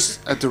 And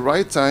just at the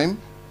right time,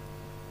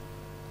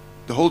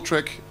 the whole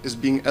track is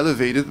being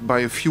elevated by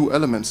a few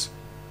elements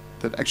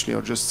that actually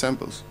are just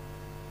samples.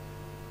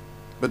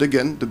 But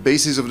again, the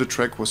basis of the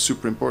track was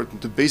super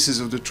important. The basis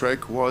of the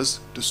track was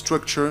the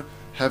structure,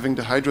 having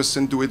the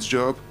hydrosynth do its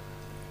job,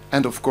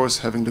 and of course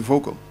having the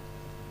vocal.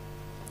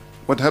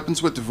 What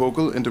happens with the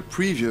vocal in the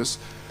previous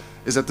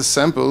is that the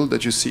sample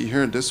that you see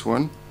here, this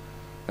one,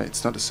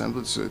 it's not a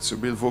sample, it's a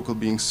real vocal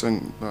being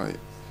sung by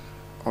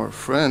our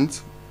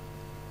friend.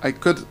 I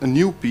cut a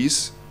new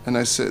piece and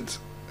I said,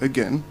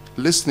 again,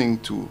 listening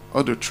to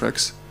other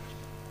tracks,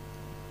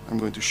 I'm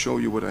going to show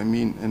you what I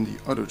mean in the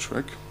other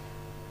track.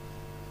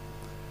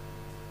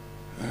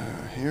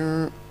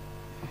 Here,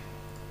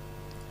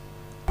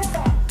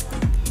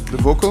 the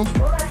vocal.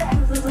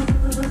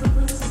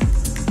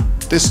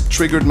 This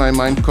triggered my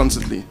mind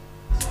constantly.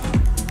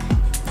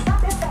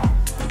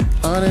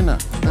 Arena,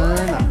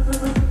 arena.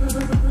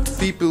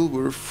 People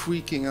were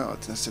freaking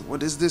out. And I said,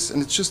 what is this?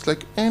 And it's just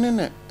like,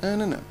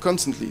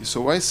 constantly.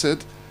 So I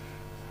said,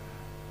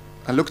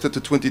 I looked at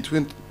the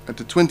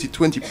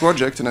 2020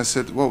 project and I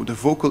said, whoa, the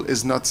vocal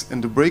is not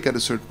in the break at a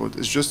certain point.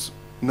 It's just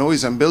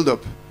noise and build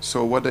up.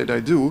 So what did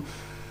I do?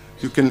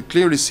 You can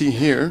clearly see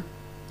here,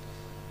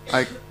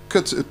 I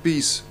cut a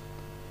piece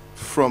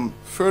from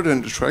further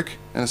in the track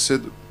and I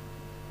said,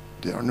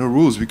 there are no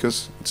rules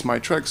because it's my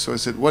track. So I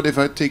said, what if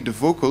I take the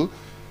vocal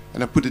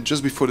and I put it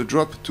just before the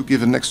drop to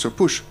give an extra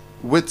push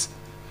with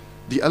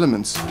the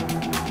elements.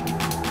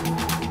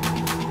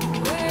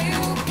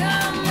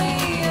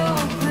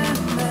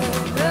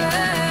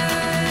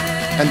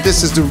 And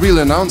this is the real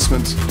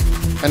announcement.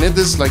 And it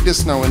is like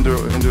this now in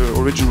the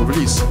original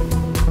release.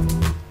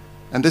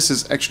 And this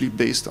is actually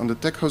based on the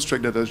tech house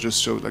track that I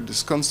just showed, like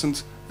this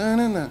constant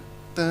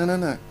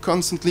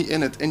constantly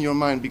in it, in your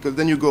mind, because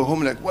then you go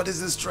home like, what is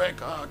this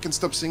track? Oh, I can't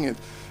stop singing it.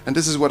 And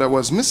this is what I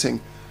was missing.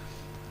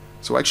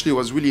 So actually I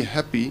was really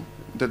happy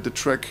that the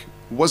track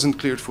wasn't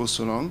cleared for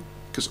so long,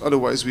 because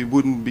otherwise we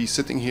wouldn't be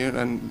sitting here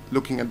and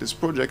looking at this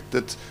project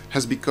that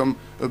has become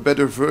a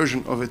better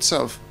version of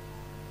itself.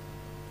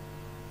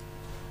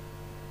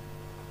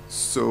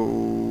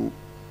 So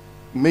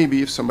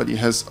maybe if somebody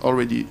has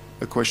already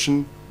a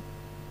question,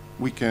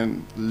 we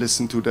can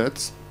listen to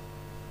that.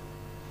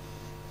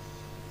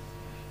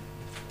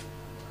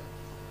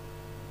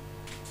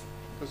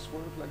 Does it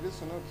work like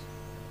this or not?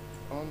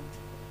 On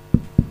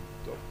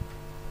top.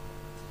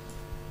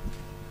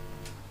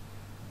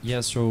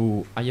 Yeah,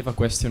 so I have a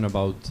question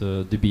about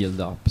the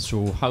build-up.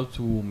 So how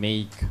to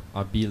make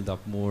a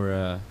build-up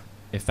more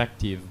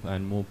effective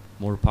and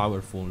more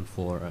powerful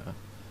for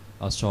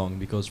a song?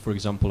 Because, for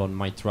example, on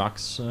my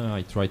tracks,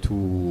 I try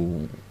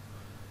to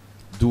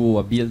do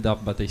a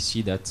build-up, but I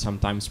see that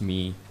sometimes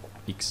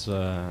it's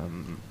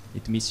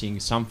missing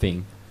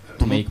something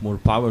to make more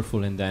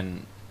powerful, and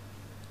then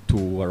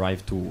to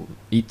arrive to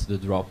hit the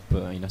drop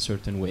in a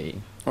certain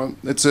way. Well,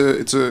 it's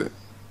a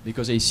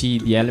because I see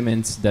the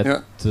elements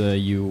that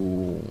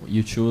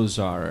you choose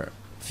are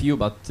few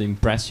but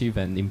impressive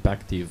and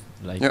impactful.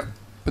 Like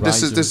but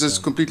this is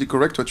completely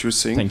correct what you're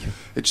saying. Thank you.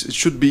 It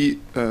should be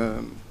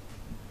the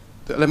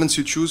elements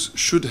you choose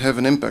should have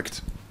an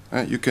impact.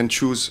 You can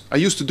choose. I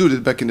used to do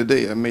that back in the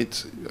day. I made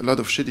a lot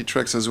of shitty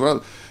tracks as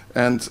well,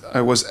 and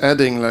I was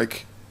adding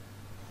like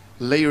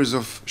layers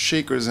of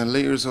shakers and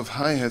layers of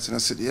hi-hats, and I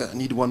said, yeah, I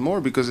need one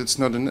more because it's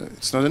not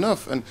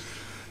enough. And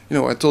you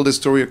know, I told this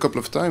story a couple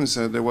of times.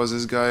 There was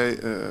this guy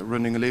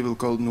running a label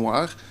called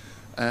Noir,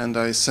 and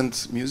I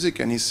sent music,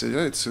 and he said,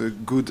 yeah, it's a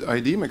good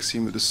idea,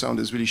 Maxim, but the sound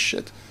is really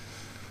shit.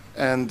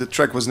 And the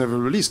track was never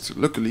released,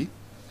 luckily.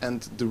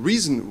 And the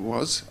reason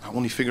was, I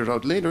only figured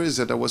out later, is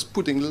that I was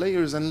putting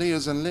layers and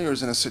layers and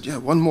layers, and I said, yeah,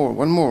 one more,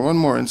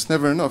 and it's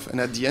never enough.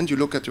 And at the end, you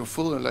look at your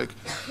full and like,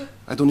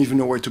 I don't even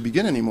know where to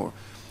begin anymore.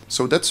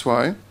 So that's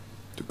why,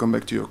 to come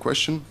back to your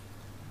question,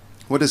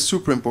 what is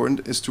super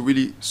important is to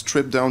really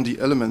strip down the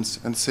elements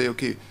and say,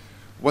 okay,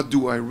 what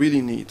do I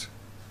really need?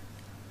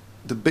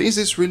 The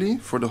basis really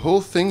for the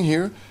whole thing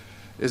here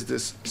is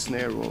this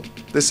snare roll.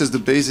 This is the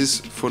basis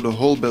for the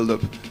whole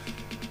build-up.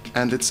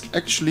 And it's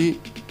actually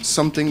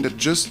something that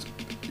just,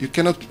 you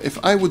cannot,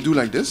 if I would do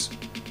like this,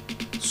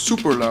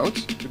 super loud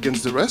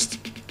against the rest,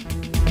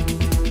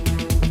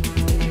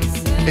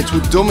 it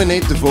would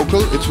dominate the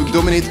vocal, it would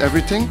dominate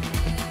everything.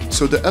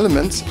 So the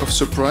element of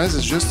surprise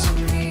is just,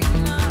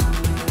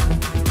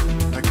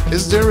 like,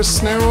 is there a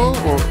snare roll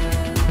or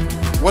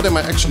what am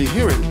I actually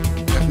hearing?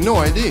 I have no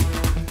idea.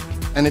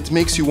 And it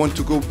makes you want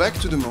to go back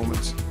to the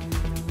moment.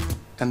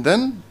 And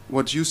then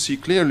what you see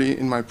clearly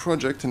in my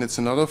project, and it's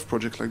a lot of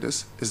projects like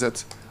this, is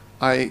that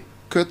I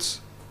cut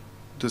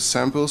the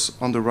samples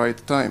on the right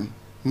time.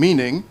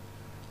 Meaning,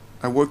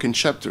 I work in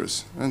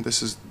chapters. And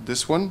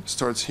this one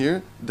starts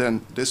here,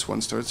 then this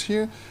one starts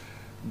here,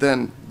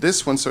 then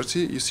this one starts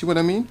here. You see what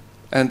I mean?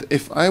 And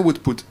if I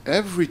would put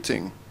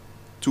everything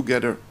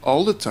together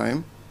all the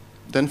time,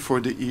 then for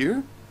the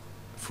ear,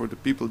 for the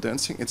people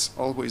dancing, it's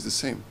always the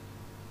same.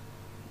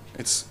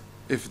 It's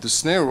if the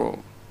snare roll,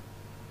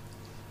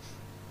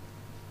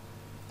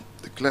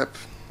 the clap,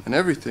 and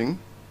everything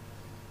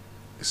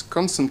is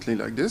constantly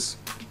like this.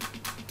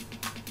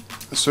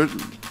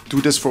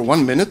 Do this for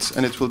 1 minute,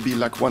 and it will be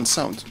like one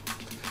sound.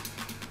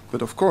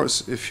 But of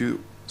course, if you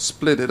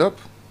split it up,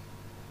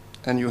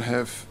 and you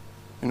have,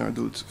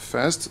 do it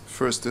fast.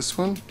 First this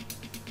one,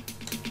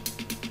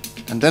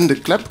 and then the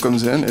clap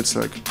comes in. It's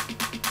like,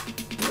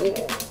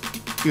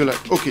 you're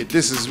like, okay,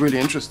 this is really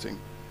interesting.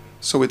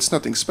 So it's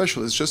nothing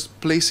special, it's just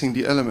placing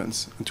the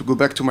elements. And to go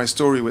back to my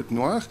story with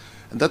Noir,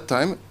 at that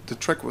time the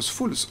track was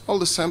full, so all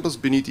the samples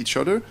beneath each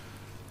other,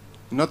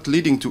 not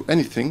leading to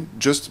anything,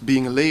 just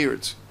being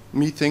layered.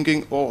 Me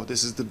thinking, oh,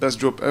 this is the best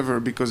drop ever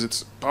because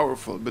it's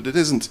powerful, but it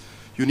isn't.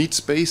 You need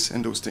space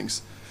and those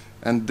things.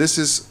 And this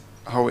is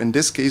how, in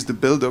this case, the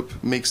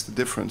build-up makes the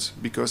difference.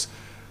 Because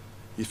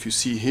if you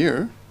see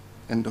here,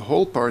 and the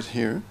whole part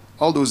here,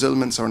 all those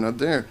elements are not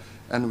there.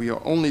 And we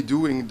are only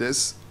doing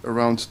this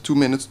around 2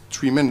 minutes,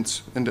 3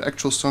 minutes. In the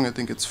actual song, I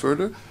think it's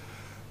further.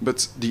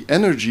 But the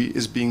energy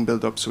is being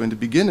built up. So in the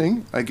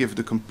beginning, I give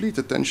the complete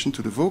attention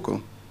to the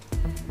vocal.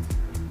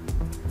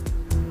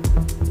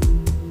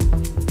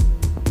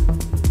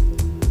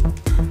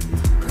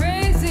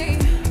 Crazy.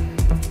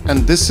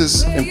 And this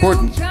is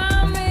important,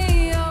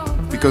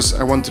 because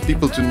I want the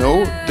people to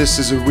know this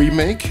is a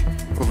remake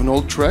of an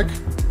old track.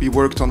 We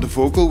worked on the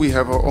vocal, we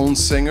have our own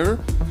singer.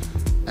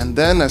 And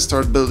then I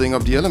start building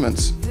up the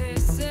elements.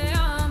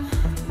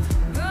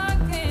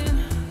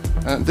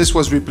 This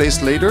was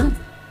replaced later.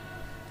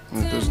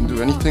 It doesn't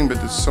do anything,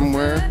 but it's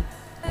somewhere.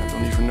 I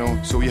don't even know.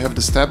 So you have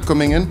the stab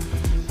coming in.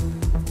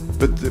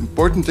 But the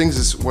important thing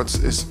is what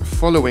is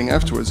following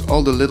afterwards,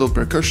 all the little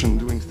percussion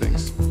doing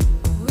things.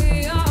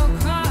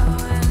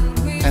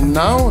 And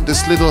now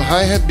this little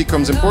hi-hat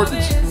becomes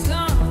important.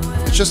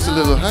 It's just a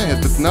little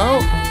hi-hat, but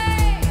now...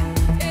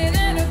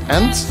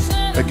 And,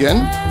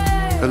 again,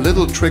 a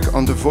little trick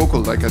on the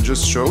vocal like I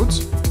just showed.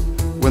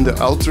 When the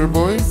altar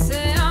boy,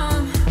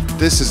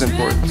 this is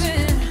important.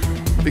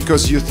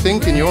 Because you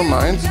think in your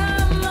mind,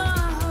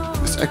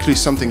 it's actually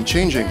something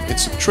changing.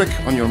 It's a trick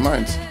on your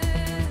mind.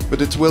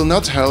 But it will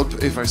not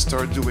help if I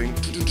start doing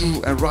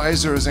and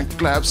risers and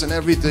claps and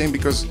everything,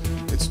 because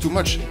it's too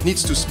much. It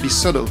needs to be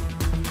subtle.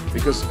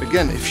 Because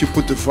again, if you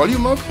put the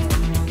volume up,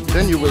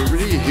 then you will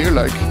really hear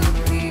like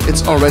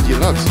it's already a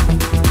lot.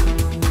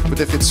 But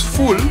if it's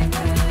full,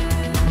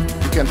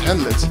 you can't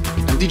handle it,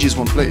 and DJs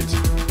won't play it.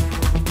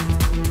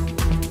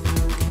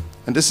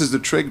 And this is the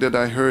trick that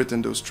I heard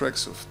in those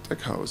tracks of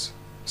Tech House.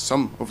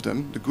 Some of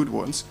them, the good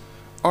ones,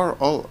 are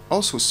all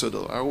also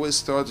subtle. I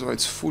always thought, oh,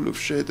 it's full of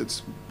shit,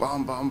 it's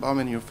bam, bam, bam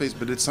in your face,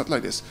 but it's not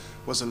like this.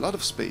 It was a lot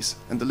of space,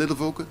 and the little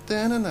vocal,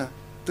 da-na-na,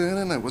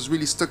 da-na-na, was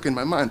really stuck in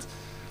my mind,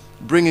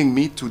 bringing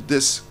me to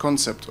this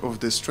concept of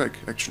this track,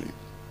 actually.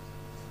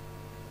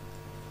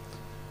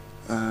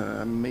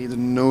 I made a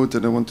note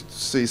that I wanted to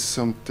say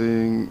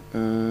something.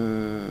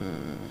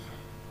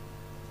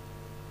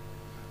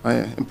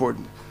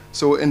 Important.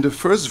 So in the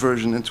first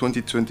version in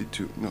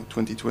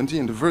 2020,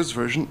 in the first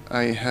version,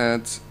 I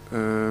had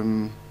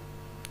 2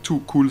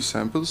 cool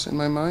samples in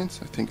my mind.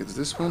 I think it's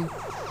this one.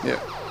 Yeah.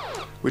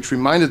 Which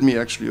reminded me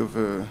actually of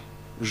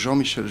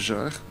Jean-Michel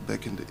Jarre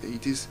back in the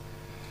 80s.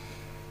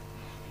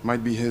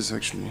 Might be his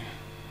actually.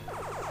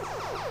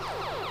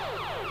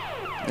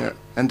 Yeah.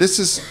 And this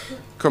is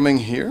coming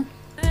here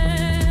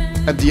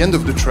at the end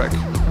of the track.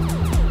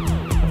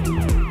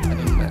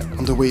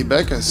 On the way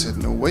back I said,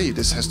 no way,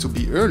 this has to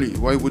be early.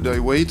 Why would I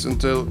wait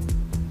until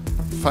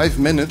 5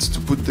 minutes to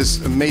put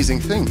this amazing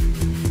thing?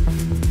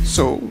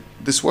 So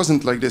this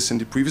wasn't like this in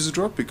the previous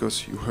drop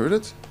because you heard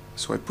it.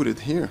 So I put it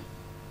here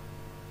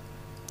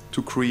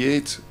to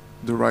create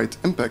the right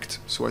impact.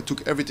 So I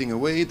took everything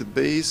away, the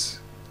bass,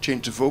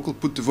 changed the vocal,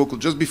 put the vocal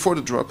just before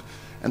the drop,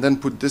 and then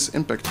put this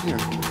impact here.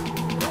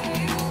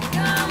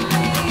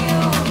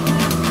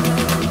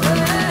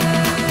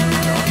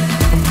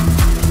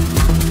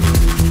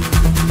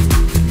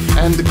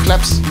 And the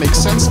claps make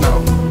sense now.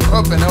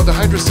 Up, and now the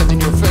hydro set in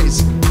your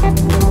face.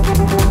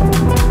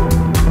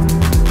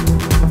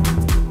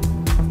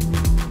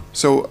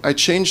 So I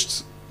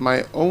changed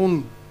my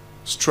own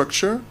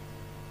structure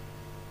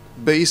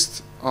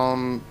based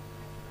on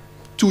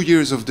 2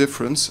 years of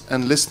difference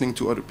and listening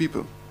to other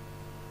people.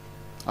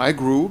 I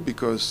grew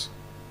because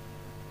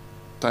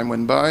time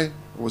went by, I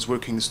was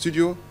working in the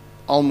studio,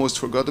 almost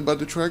forgot about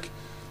the track,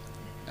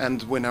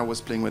 and when I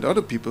was playing with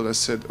other people, I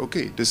said,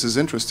 okay, this is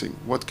interesting,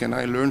 what can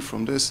I learn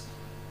from this,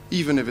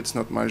 even if it's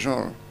not my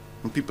genre?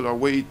 And people are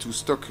way too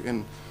stuck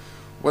in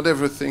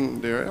whatever thing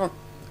they are,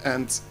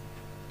 and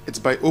it's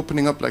by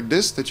opening up like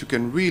this that you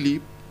can really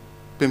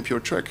pimp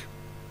your track.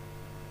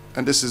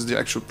 And this is the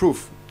actual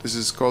proof. This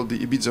is called the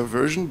Ibiza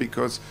version,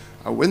 because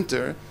I went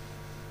there,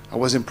 I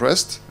was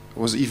impressed, I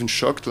was even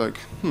shocked, like,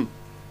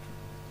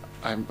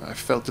 I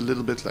felt a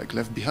little bit like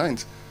left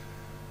behind.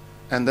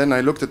 And then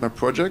I looked at my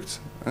project,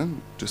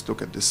 and just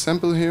look at this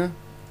sample here,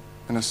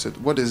 and I said,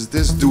 what is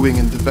this doing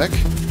in the back?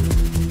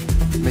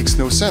 It makes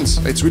no sense.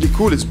 It's really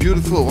cool, it's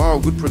beautiful, wow,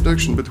 good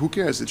production, but who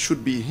cares? It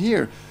should be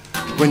here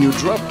when you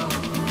drop.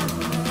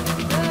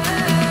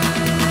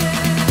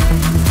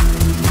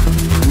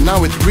 And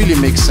now it really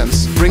makes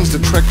sense, brings the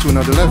track to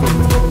another level.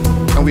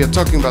 And we are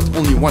talking about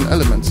only one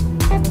element.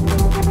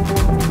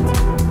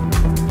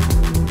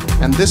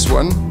 And this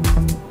one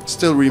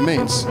still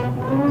remains,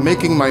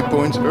 making my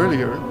point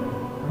earlier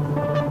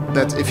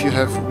that if you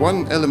have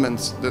one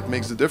element that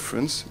makes the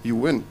difference, you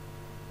win.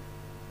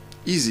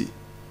 Easy.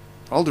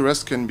 All the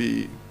rest can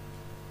be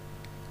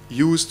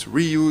used,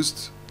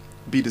 reused,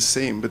 be the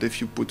same. But if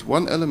you put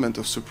one element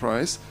of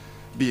surprise,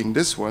 being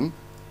this one,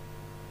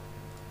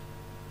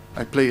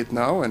 I play it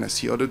now and I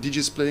see other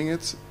DJs playing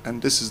it,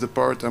 and this is the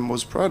part I'm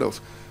most proud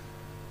of.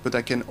 But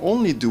I can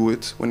only do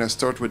it when I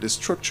start with this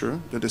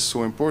structure that is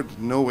so important,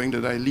 knowing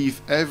that I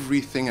leave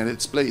everything at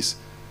its place.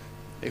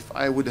 If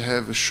I would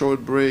have a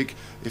short break,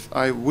 if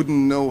I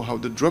wouldn't know how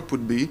the drop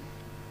would be,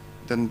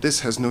 then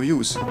this has no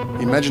use.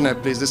 Imagine I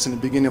place this in the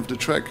beginning of the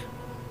track.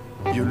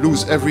 You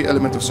lose every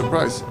element of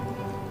surprise.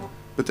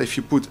 But if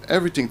you put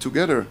everything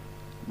together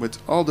with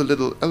all the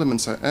little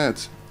elements I add,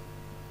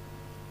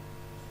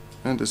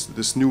 and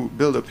this new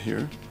build-up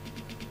here,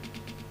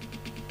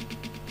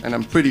 and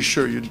I'm pretty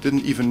sure you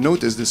didn't even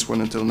notice this one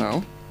until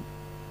now,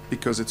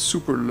 because it's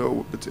super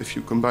low, but if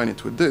you combine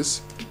it with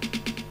this,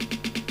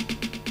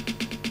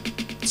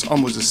 it's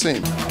almost the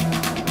same.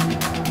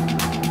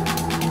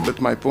 But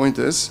my point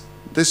is,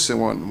 this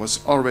one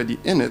was already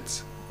in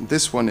it,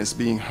 this one is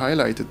being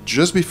highlighted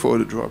just before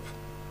the drop.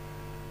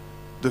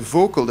 The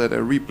vocal that I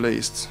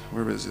replaced,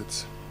 where is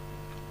it?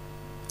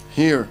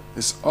 Here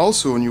is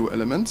also a new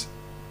element,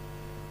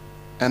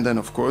 and then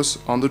of course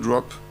on the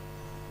drop,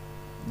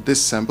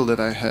 this sample that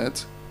I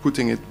had,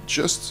 putting it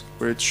just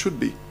where it should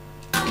be.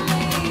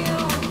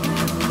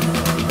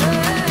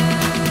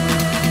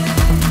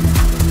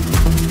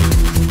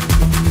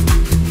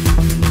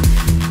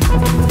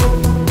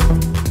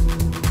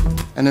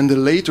 And in the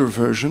later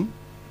version,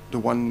 the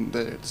one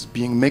that's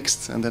being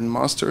mixed and then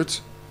mastered,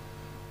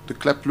 the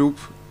clap loop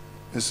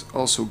is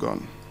also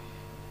gone.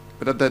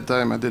 But at that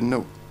time I didn't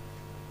know.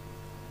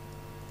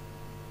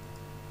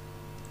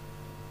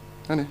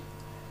 Honey?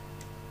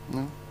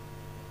 No?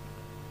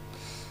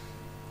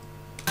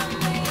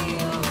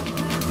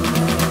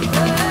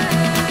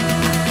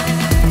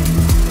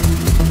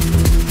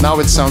 Now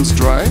it sounds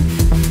dry,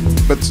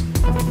 but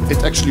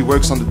it actually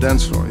works on the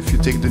dance floor. If you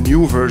take the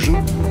new version,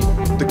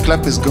 the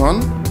clap is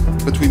gone,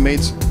 but we made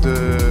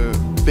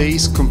the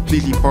bass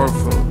completely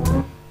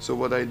powerful. So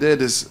what I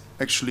did is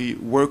actually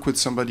work with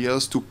somebody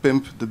else to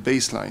pimp the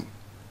bass line,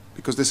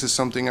 because this is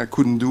something I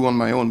couldn't do on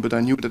my own, but I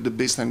knew that the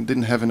bass line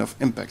didn't have enough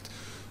impact.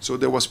 So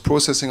there was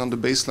processing on the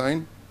bass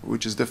line,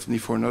 which is definitely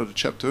for another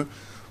chapter,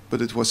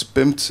 but it was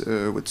pimped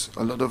with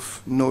a lot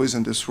of noise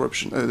and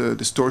disruption,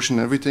 distortion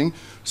and everything,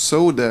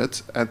 so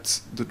that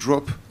at the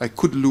drop I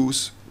could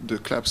lose the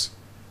claps.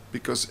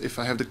 Because if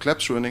I have the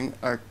claps running,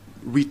 I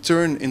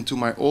return into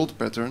my old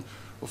pattern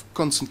of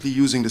constantly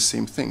using the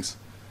same things.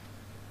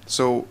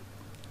 So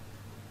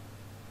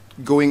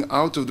going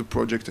out of the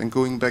project and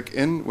going back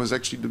in was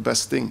actually the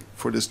best thing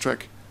for this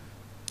track,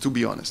 to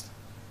be honest.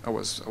 I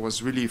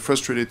was really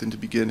frustrated in the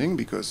beginning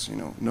because, you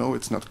know, no,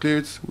 it's not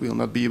cleared, we'll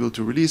not be able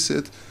to release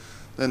it.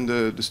 Then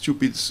the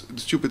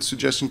stupid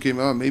suggestion came,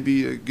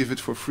 maybe give it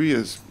for free.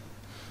 As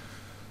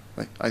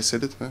I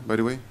said it, by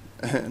the way.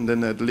 And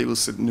then the label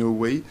said, no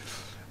way.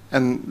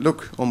 And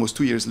look, almost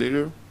 2 years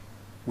later,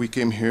 we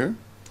came here,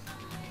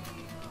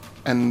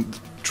 and the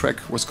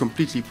track was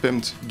completely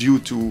pimped due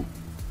to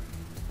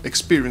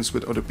experience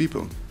with other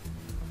people.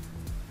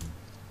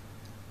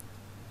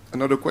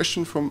 Another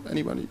question from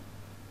anybody?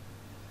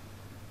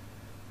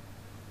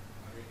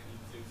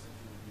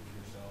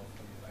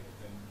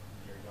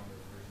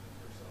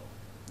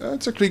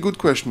 That's actually a good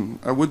question.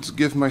 I would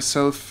give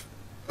myself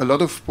a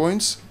lot of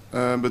points,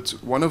 but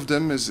one of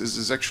them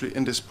is actually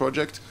in this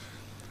project.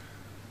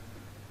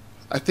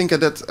 I think at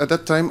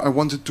that time I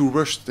wanted to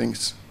rush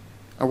things.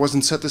 I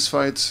wasn't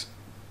satisfied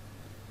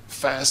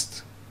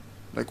fast.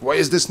 Like, why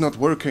is this not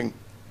working?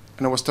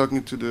 And I was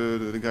talking to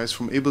the guys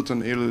from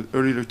Ableton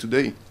earlier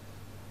today.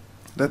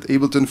 That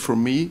Ableton for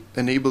me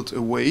enabled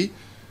a way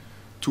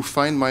to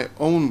find my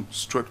own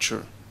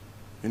structure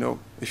You know,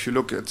 if you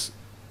look at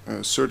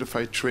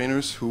certified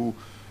trainers who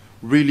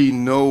really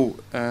know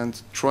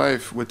and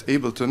thrive with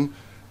Ableton,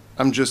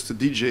 I'm just a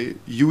DJ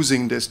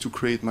using this to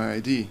create my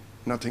ID,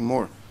 nothing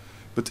more.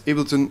 But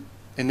Ableton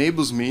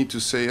enables me to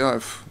say, oh,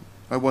 if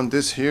I want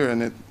this here,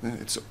 and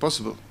it's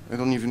possible.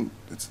 It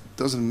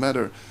doesn't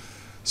matter.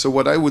 So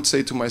what I would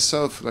say to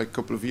myself, like a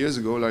couple of years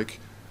ago, like,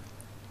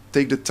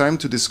 take the time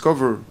to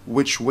discover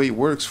which way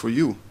works for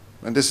you.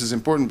 And this is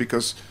important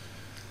because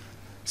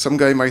some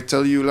guy might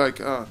tell you like,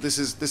 this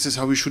is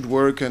how we should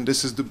work, and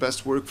this is the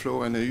best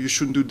workflow, and you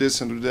shouldn't do this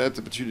and do that,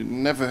 but you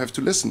never have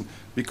to listen,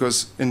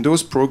 because in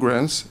those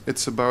programs,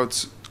 it's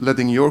about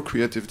letting your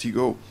creativity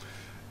go.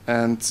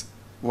 And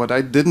what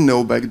I didn't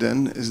know back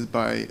then is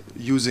by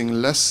using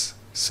less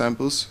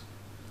samples,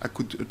 I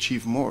could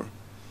achieve more.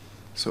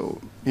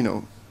 So, you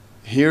know,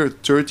 here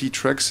 30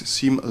 tracks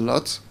seem a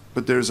lot,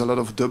 but there's a lot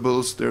of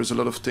doubles, there's a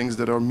lot of things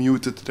that are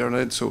muted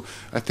there, so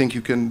I think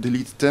you can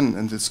delete 10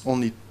 and it's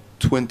only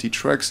 20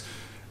 tracks,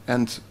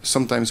 and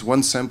sometimes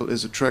one sample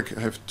is a track.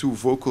 I have 2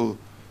 vocal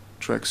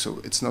tracks,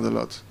 so it's not a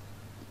lot.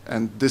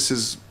 And this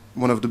is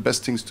one of the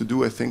best things to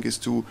do, I think, is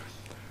to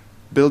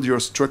build your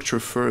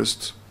structure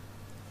first,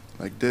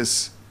 like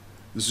this,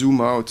 zoom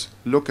out,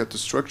 look at the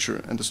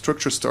structure, and the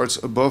structure starts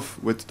above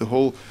with the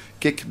whole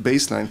kick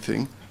bassline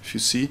thing. If you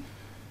see,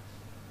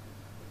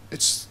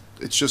 it's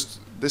just,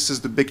 this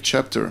is the big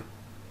chapter.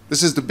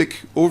 This is the big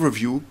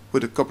overview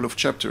with a couple of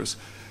chapters.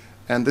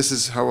 And this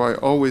is how I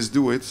always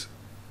do it.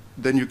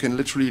 Then you can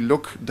literally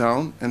look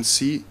down and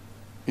see,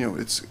 you know,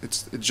 it's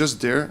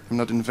just there. I'm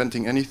not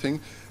inventing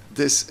anything.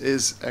 This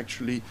is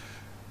actually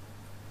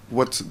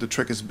what the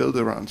track is built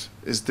around,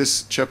 is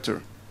this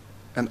chapter.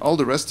 And all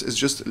the rest is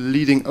just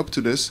leading up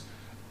to this,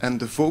 and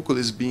the vocal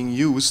is being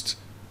used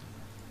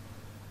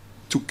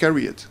to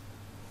carry it.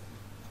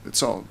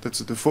 That's all.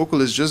 The vocal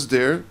is just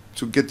there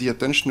to get the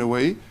attention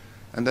away,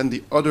 and then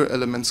the other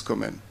elements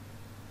come in.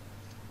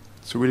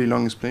 It's a really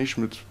long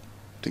explanation, but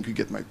I think you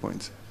get my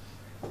point.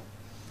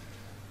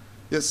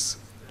 Yes?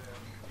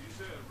 Is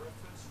there a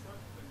reference track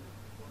when you're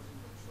recording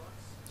the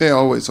tracks? Yeah,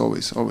 always. And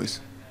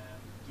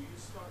do you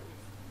start with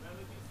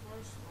melody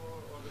first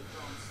or the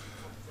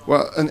drums?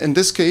 Well, in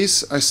this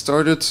case, I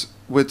started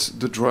with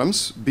the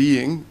drums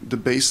being the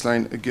bass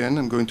line again.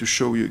 I'm going to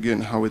show you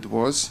again how it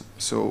was.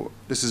 So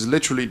this is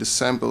literally the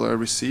sample I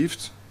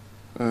received.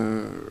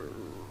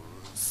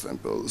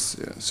 Samples,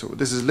 yeah. So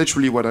this is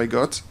literally what I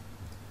got.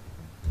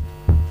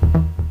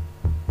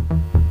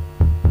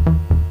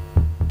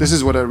 This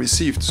is what I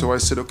received. So I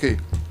said, okay,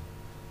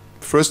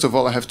 first of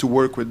all, I have to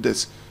work with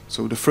this.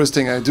 So the first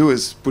thing I do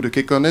is put a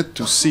kick on it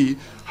to see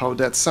how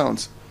that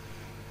sounds.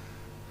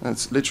 And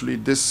it's literally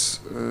this.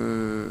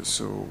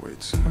 So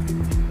wait.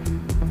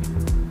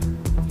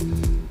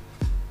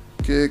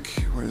 Kick.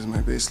 Where is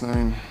my bass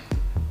line?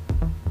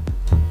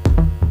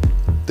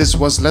 This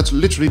was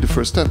literally the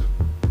first step.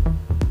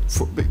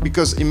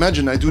 Because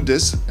imagine I do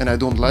this and I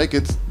don't like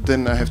it,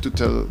 then I have to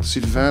tell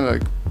Sylvain,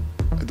 like,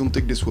 I don't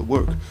think this will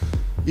work.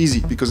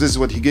 Easy, because this is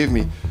what he gave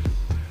me.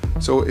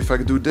 So if I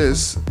do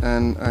this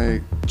and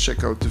I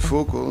check out the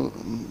vocal,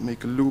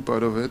 make a loop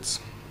out of it.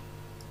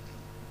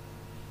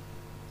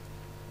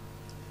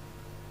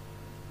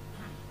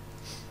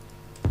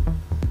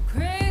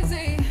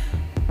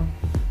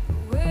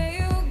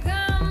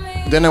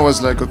 Then I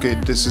was like, okay,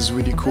 this is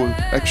really cool.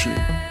 Actually,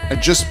 I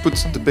just put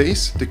the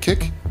bass, the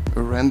kick,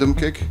 a random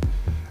kick,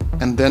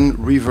 and then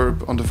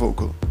reverb on the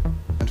vocal.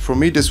 And for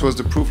me, this was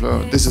the proof,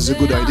 this is a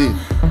good idea.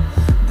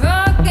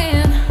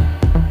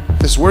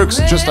 This works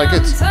just like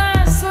it.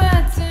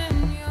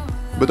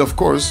 But of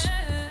course,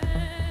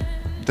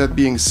 that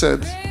being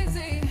said,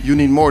 you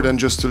need more than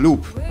just a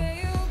loop.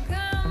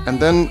 And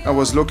then I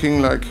was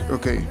looking like,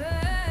 okay,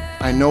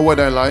 I know what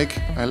I like.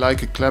 I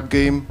like a clap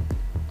game.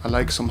 I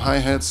like some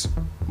hi-hats.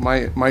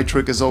 My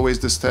trick is always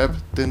the step,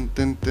 din,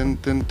 din, din,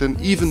 din, din,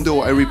 even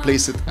though I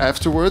replace it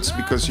afterwards,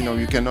 because you know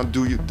you cannot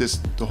do this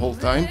the whole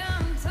time.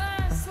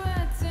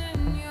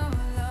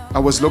 I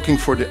was looking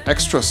for the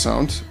extra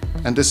sound,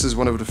 and this is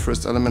one of the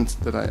first elements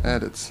that I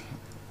added.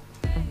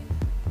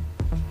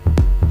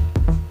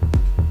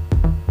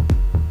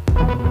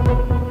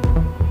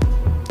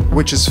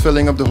 Which is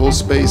filling up the whole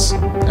space.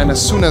 And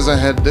as soon as I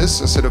had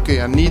this, I said,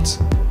 okay, I need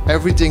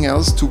everything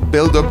else to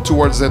build up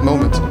towards that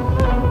moment.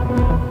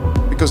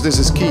 Because this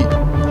is key.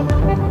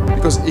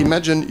 Because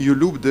imagine you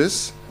loop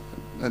this,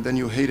 and then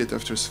you hate it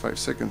after 5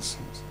 seconds.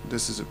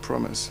 This is a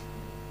promise.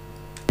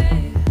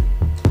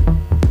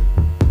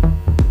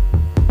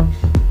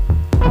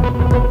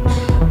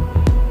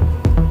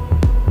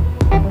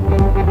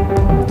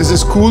 This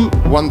is cool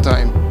one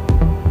time.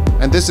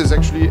 And this is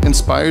actually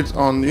inspired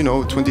on, you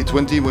know,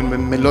 2020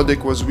 when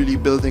melodic was really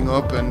building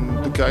up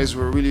and the guys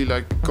were really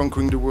like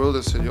conquering the world.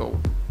 I said, yo,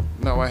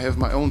 now I have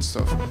my own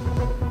stuff.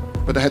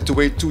 But I had to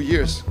wait 2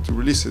 years to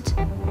release it.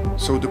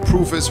 So the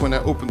proof is when I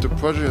opened the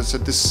project, I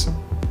said, this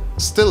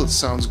still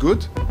sounds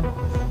good.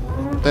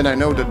 Then I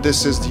know that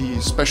this is the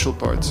special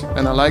part.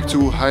 And I like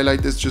to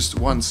highlight this just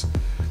once.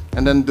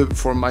 And then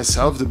for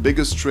myself, the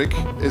biggest trick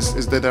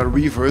is that I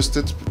reversed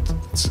it.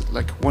 It's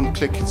like one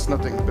click, it's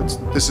nothing, but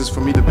this is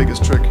for me the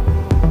biggest trick.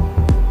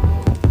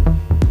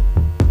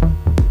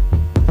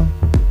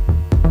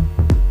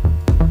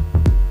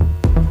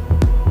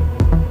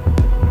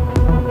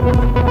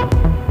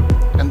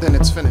 And then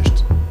it's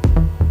finished.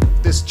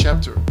 This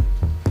chapter.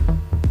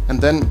 And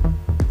then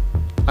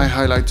I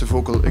highlight the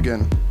vocal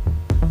again.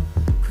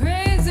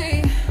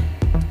 Crazy.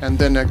 And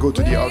then I go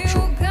to the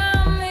outro.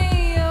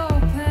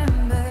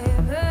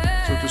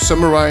 So to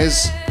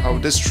summarize how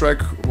this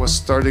track was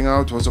starting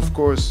out was of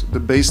course the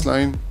bass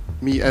line,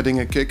 me adding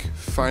a kick,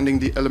 finding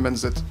the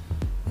elements that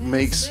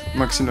makes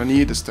Maxim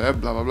Lany, the stab,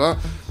 blah blah blah,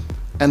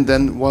 and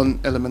then one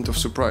element of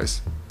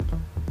surprise.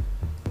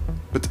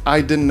 But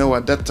I didn't know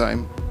at that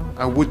time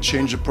I would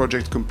change the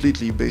project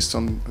completely based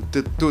on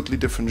a totally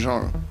different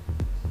genre.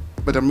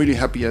 But I'm really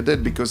happy I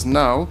did, because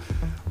now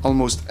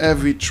almost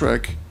every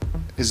track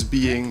is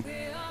being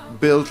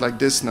built like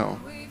this now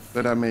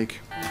that I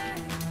make,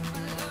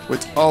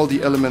 with all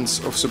the elements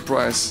of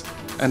surprise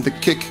and the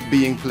kick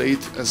being played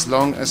as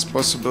long as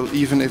possible,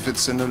 even if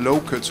it's in a low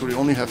cut, so you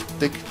only have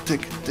tick,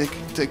 tick, tick,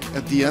 tick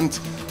at the end,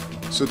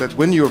 so that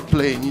when you're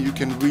playing you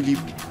can really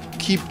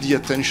keep the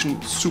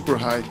attention super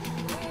high,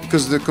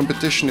 because the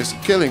competition is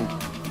killing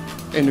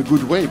in a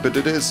good way, but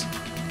it is.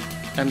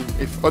 And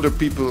if other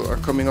people are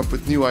coming up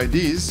with new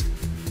ideas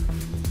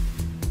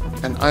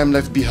and I'm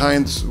left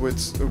behind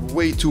with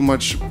way too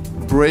much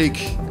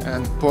break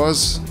and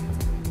pause,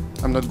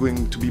 I'm not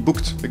going to be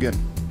booked again.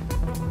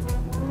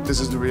 This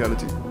is the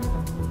reality.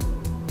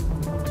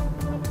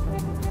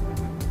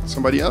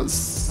 Somebody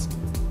else?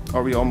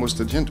 Are we almost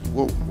at the end?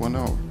 Whoa, 1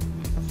 hour.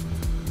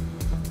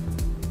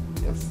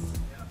 Yes.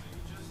 Yeah, can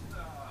you just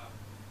tell us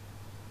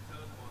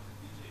about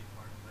the DJ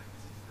part? Like,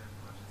 this is the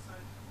production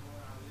side,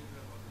 or a little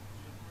bit about the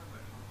DJ part?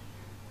 Like,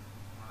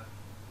 how do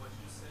you, what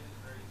you said is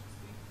very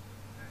interesting,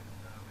 and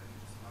maybe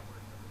just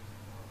elaborate a little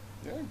bit more.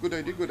 Yeah, good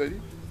idea, good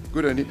idea.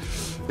 Good idea.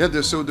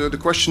 Yeah, so the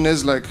question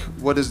is like,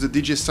 what is the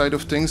DJ side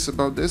of things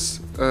about this?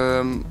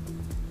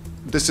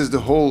 This is the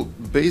whole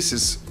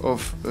basis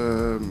of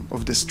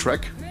this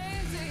track.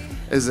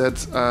 Is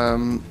that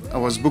I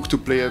was booked to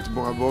play at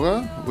Bora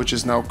Bora, which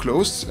is now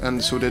closed,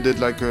 and so they did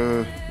like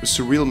a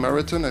surreal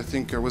marathon. I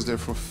think I was there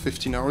for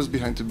 15 hours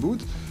behind the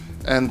booth,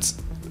 and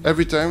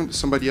every time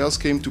somebody else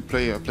came to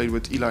play, I played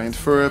with Eli and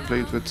Fur, I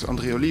played with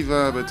Andre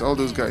Oliva, with all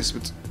those guys,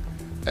 but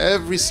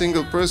every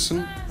single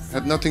person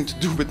had nothing to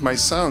do with my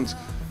sound.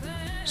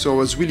 So I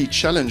was really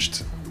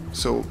challenged.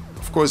 So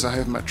of course I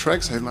have my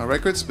tracks, I have my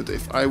records, but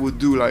if I would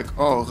do like,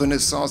 oh,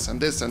 Renaissance and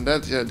this and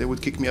that, yeah, they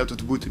would kick me out of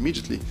the booth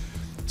immediately.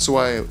 So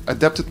I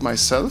adapted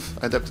myself,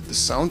 adapted the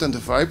sound and the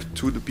vibe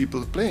to the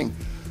people playing.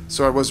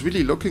 So I was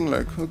really looking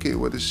like, okay,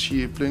 what is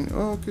she playing?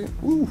 Oh, okay,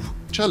 ooh,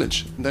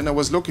 challenge. And then I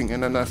was looking,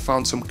 and then I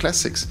found some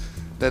classics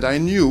that I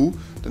knew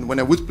that when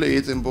I would play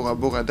it in Bora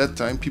Bora at that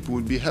time, people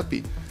would be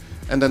happy.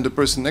 And then the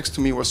person next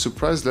to me was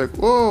surprised, like,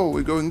 whoa,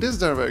 we're going this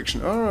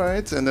direction, all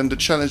right. And then the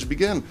challenge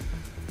began.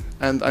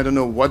 And I don't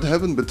know what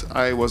happened, but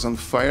I was on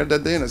fire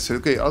that day, and I said,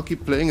 okay, I'll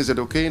keep playing, is it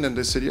okay? And then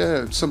they said,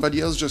 yeah, somebody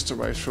else just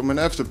arrived from an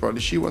after party,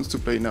 she wants to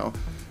play now.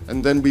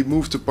 And then we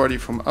moved the party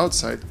from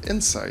outside,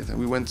 inside, and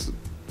we went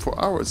for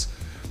hours,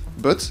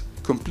 but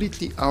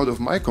completely out of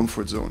my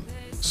comfort zone.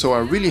 So I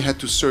really had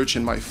to search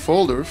in my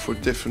folder for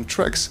different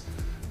tracks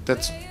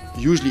that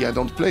usually I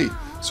don't play.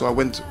 So I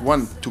went,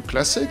 1, to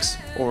classics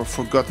or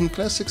forgotten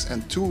classics,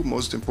 and 2,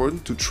 most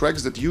important, to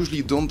tracks that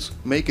usually don't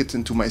make it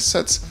into my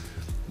sets,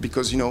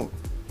 because, you know,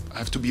 I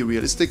have to be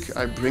realistic,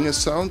 I bring a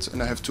sound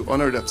and I have to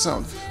honor that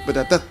sound. But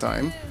at that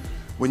time,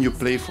 when you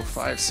play for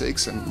 5,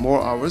 6 and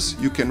more hours,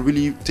 you can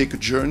really take a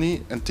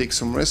journey and take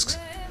some risks.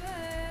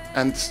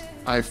 And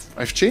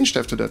I've changed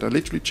after that, I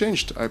literally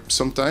changed.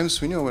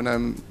 Sometimes, you know, when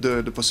I'm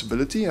the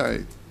possibility,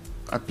 I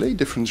play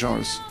different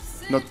genres.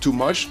 Not too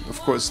much, of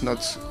course,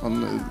 not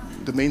on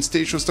the main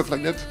stage or stuff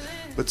like that,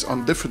 but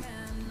on different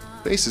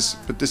bases.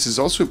 But this is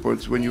also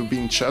important when you're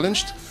being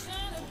challenged.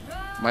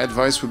 My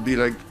advice would be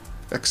like,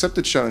 accept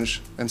the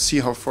challenge and see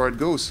how far it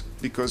goes,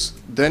 because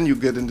then you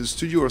get in the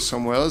studio or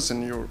somewhere else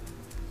and you're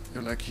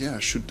like, yeah, I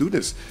should do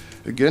this.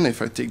 Again,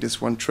 if I take this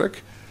one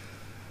track,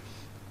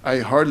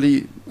 I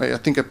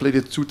think I played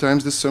it 2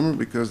 times this summer,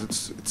 because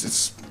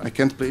it's I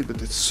can't play it,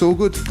 but it's so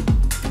good.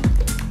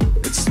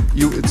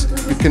 You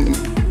can,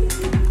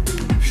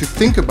 if you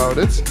think about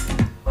it,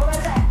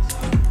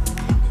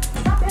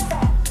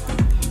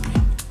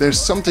 there's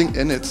something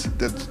in it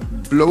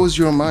that blows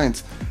your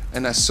mind.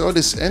 And I saw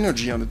this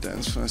energy on the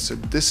dance floor, and I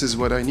said, this is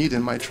what I need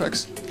in my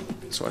tracks.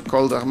 So I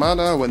called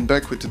Armada, went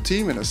back with the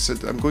team, and I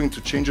said, I'm going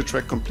to change the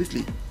track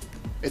completely.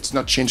 It's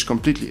not changed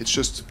completely, it's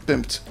just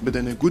pimped, but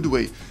in a good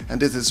way. And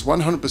this is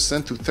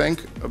 100% to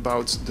thank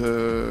about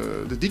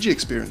the DJ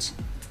experience.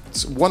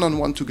 It's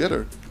one-on-one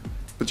together.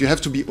 But you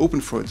have to be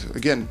open for it.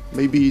 Again,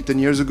 maybe 10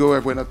 years ago,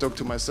 when I talked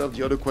to myself,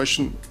 the other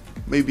question,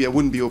 maybe I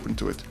wouldn't be open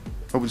to it.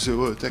 I would say,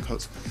 oh, tech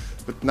house.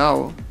 But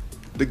now,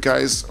 the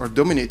guys are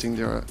dominating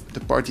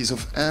the parties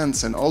of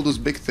ants and all those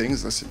big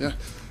things. I said, yeah,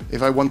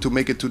 if I want to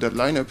make it to that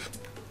lineup,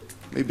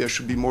 maybe I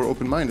should be more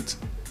open-minded.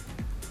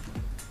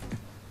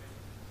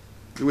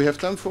 Do we have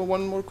time for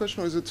one more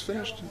question, or is it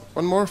finished?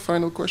 One more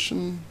final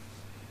question?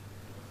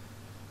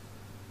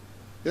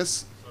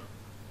 Yes?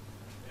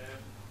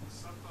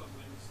 Sometimes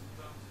when you sit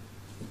down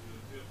to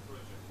do a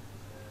project,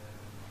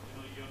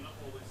 you're not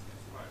always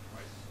inspired,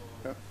 right?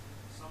 So Yeah.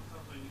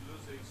 sometimes when you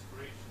lose the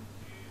inspiration,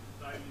 you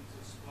dive into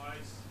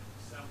Splice,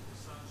 sample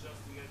sound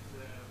just to get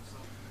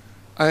some.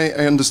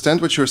 I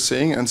understand what you're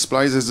saying, and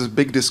Splice is a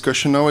big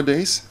discussion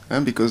nowadays,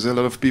 because a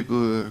lot of people...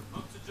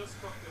 Not to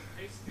just copy and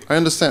paste it. I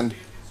understand. Get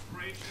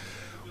inspiration.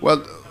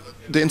 Well,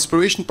 the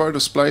inspiration part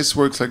of Splice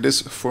works like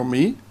this for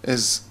me.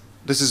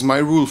 This is my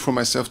rule for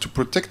myself, to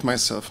protect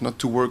myself, not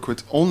to work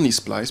with only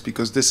Splice,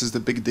 because this is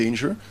the big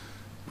danger.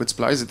 With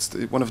Splice, it's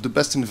one of the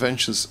best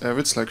inventions ever.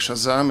 It's like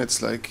Shazam.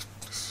 It's like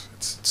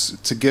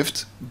it's a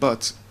gift,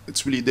 but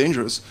it's really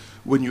dangerous.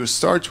 When you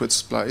start with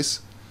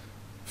Splice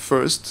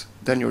first,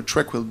 then your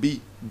track will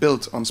be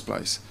built on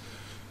Splice.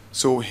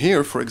 So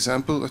here, for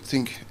example, I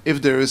think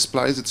if there is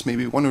Splice, it's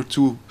maybe one or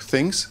two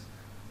things,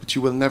 but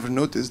you will never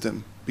notice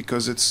them,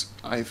 because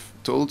I've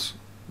told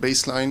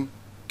bassline,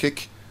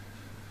 kick,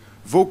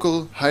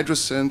 vocal,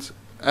 hydrosynth,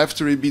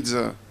 after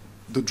Ibiza,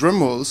 the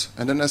drum rolls,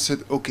 and then I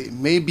said, okay,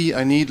 maybe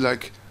I need,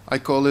 like, I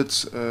call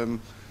it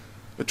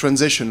a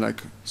transition,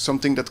 like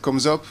something that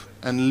comes up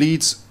and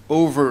leads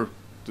over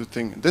the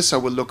thing. This I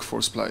will look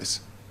for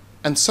Splice.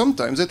 And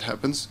sometimes it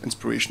happens,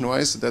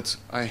 inspiration-wise, that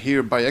I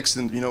hear by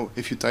accident,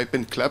 if you type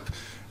in clap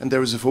and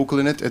there is a vocal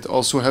in it, it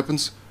also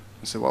happens.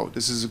 I say, wow,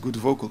 this is a good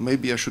vocal.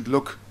 Maybe I should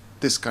look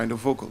this kind of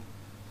vocal.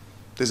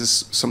 This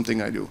is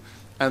something I do.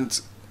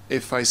 And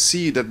if I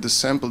see that the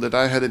sample that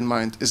I had in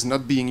mind is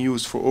not being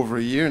used for over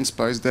a year in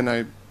Splice, then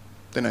I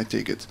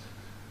take it.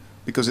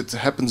 Because it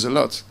happens a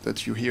lot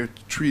that you hear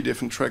 3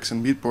 different tracks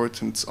in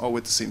Beatport and it's all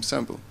with the same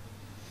sample.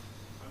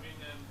 I mean,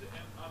 the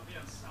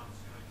ambient sounds,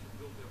 you can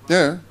build around.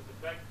 Yeah. But the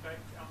back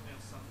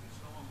ambient sounds, which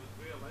no one would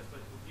realize, but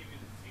it will give you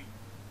the feel.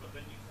 But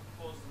then you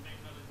compose the main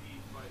melody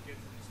by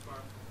getting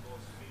inspired from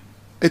those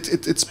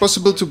feels. It's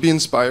possible to be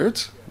inspired,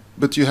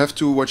 but you have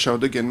to watch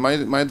out again.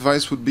 My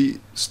advice would be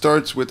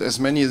start with as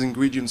many as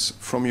ingredients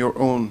from your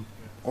own,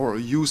 or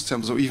use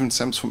samples, or even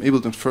samples from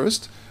Ableton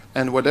first,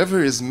 and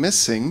whatever is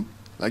missing,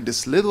 like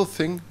this little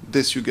thing,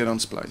 this you get on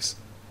Splice.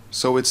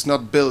 So it's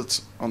not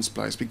built on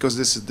Splice, because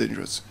this is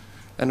dangerous.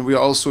 And we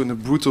are also in a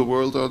brutal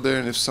world out there,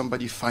 and if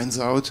somebody finds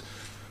out,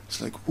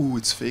 it's like, ooh,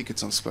 it's fake,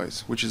 it's on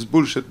Splice, which is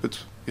bullshit, but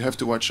you have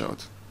to watch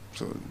out.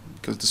 So,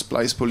 because the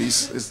Splice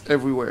police is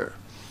everywhere.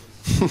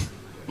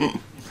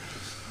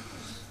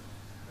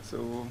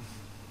 So,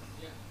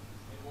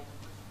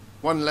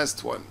 one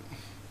last one.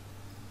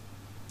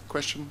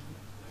 Question?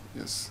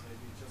 Yes.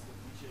 Maybe just a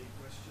DJ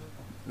question.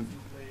 If you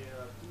play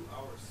 2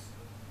 hours,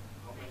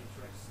 how many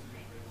tracks do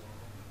you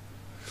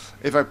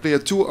play? If I play a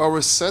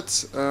 2-hour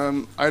set,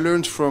 I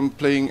learned from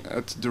playing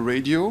at the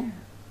radio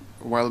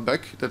a while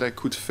back that I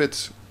could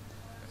fit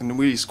and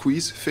really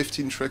squeeze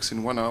 15 tracks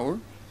in 1 hour.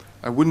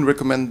 I wouldn't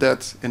recommend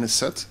that in a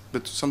set,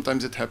 but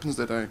sometimes it happens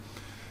that I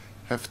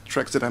have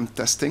tracks that I'm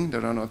testing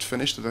that are not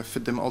finished, that I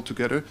fit them all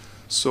together.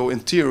 So in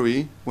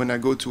theory, when I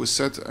go to a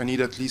set, I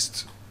need at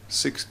least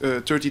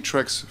 30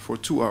 tracks for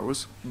 2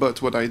 hours.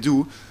 But what I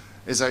do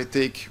is I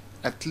take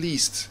at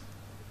least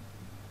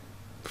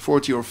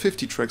 40 or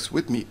 50 tracks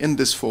with me in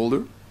this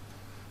folder.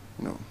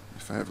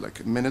 If I have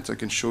like a minute, I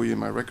can show you in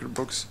my record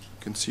box.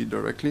 You can see it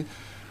directly.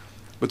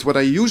 But what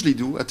I usually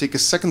do, I take a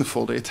second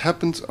folder. It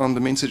happened on the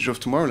main stage of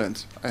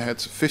Tomorrowland. I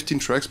had 15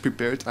 tracks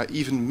prepared. I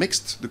even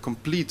mixed the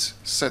complete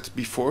set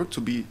before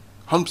to be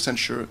 100%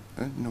 sure.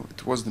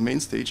 It was the main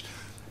stage.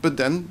 But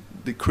then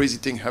the crazy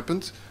thing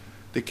happened.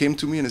 They came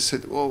to me and they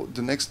said, oh,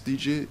 the next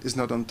DJ is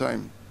not on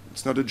time.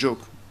 It's not a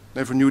joke.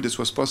 Never knew this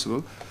was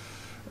possible.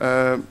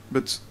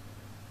 But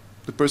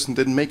the person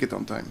didn't make it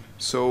on time.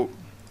 So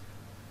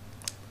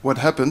what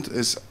happened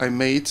is I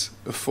made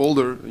a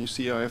folder. You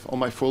see I have all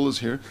my folders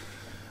here.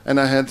 And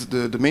I had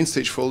the main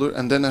stage folder,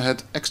 and then I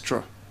had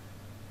extra.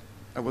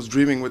 I was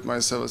dreaming with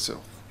myself,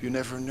 so you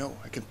never know,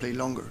 I can play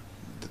longer.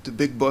 The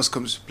big boss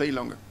comes to play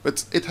longer.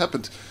 But it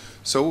happened.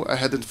 So I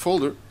had a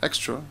folder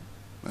extra,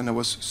 and I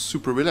was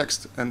super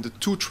relaxed. And the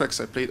 2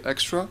 tracks I played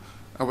extra,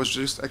 I was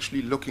just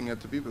actually looking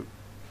at the people,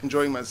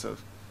 enjoying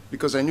myself,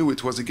 because I knew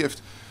it was a gift.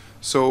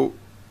 So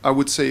I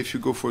would say if you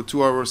go for a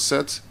 2-hour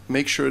set,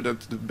 make sure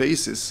that the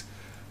basis,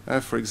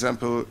 for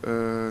example,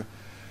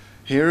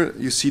 here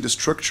you see the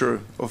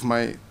structure of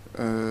my,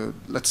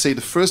 let's say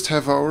the first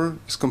half hour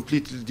is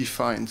completely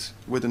defined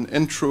with an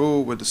intro,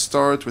 with a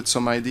start, with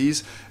some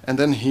IDs, and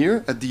then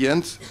here at the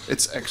end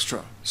it's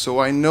extra. So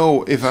I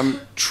know if I'm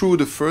through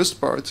the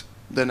first part,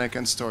 then I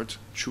can start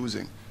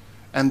choosing.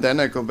 And then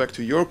I go back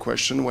to your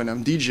question, when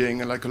I'm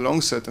DJing like a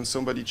long set and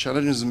somebody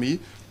challenges me,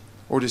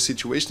 or the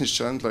situation is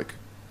challenged, like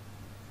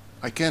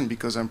I can,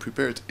 because I'm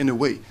prepared in a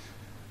way.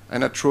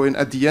 And I throw in,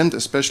 at the end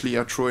especially,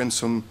 I throw in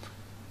some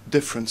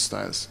different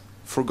styles,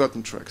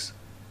 forgotten tracks.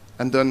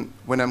 And then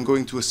when I'm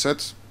going to a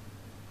set,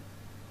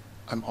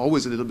 I'm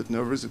always a little bit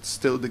nervous. It's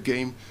still the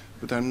game,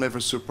 but I'm never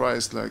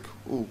surprised, like,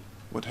 oh,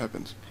 what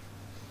happened?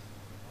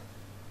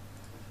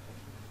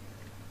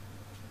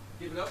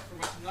 Give it up for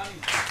Maxim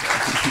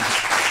Lany.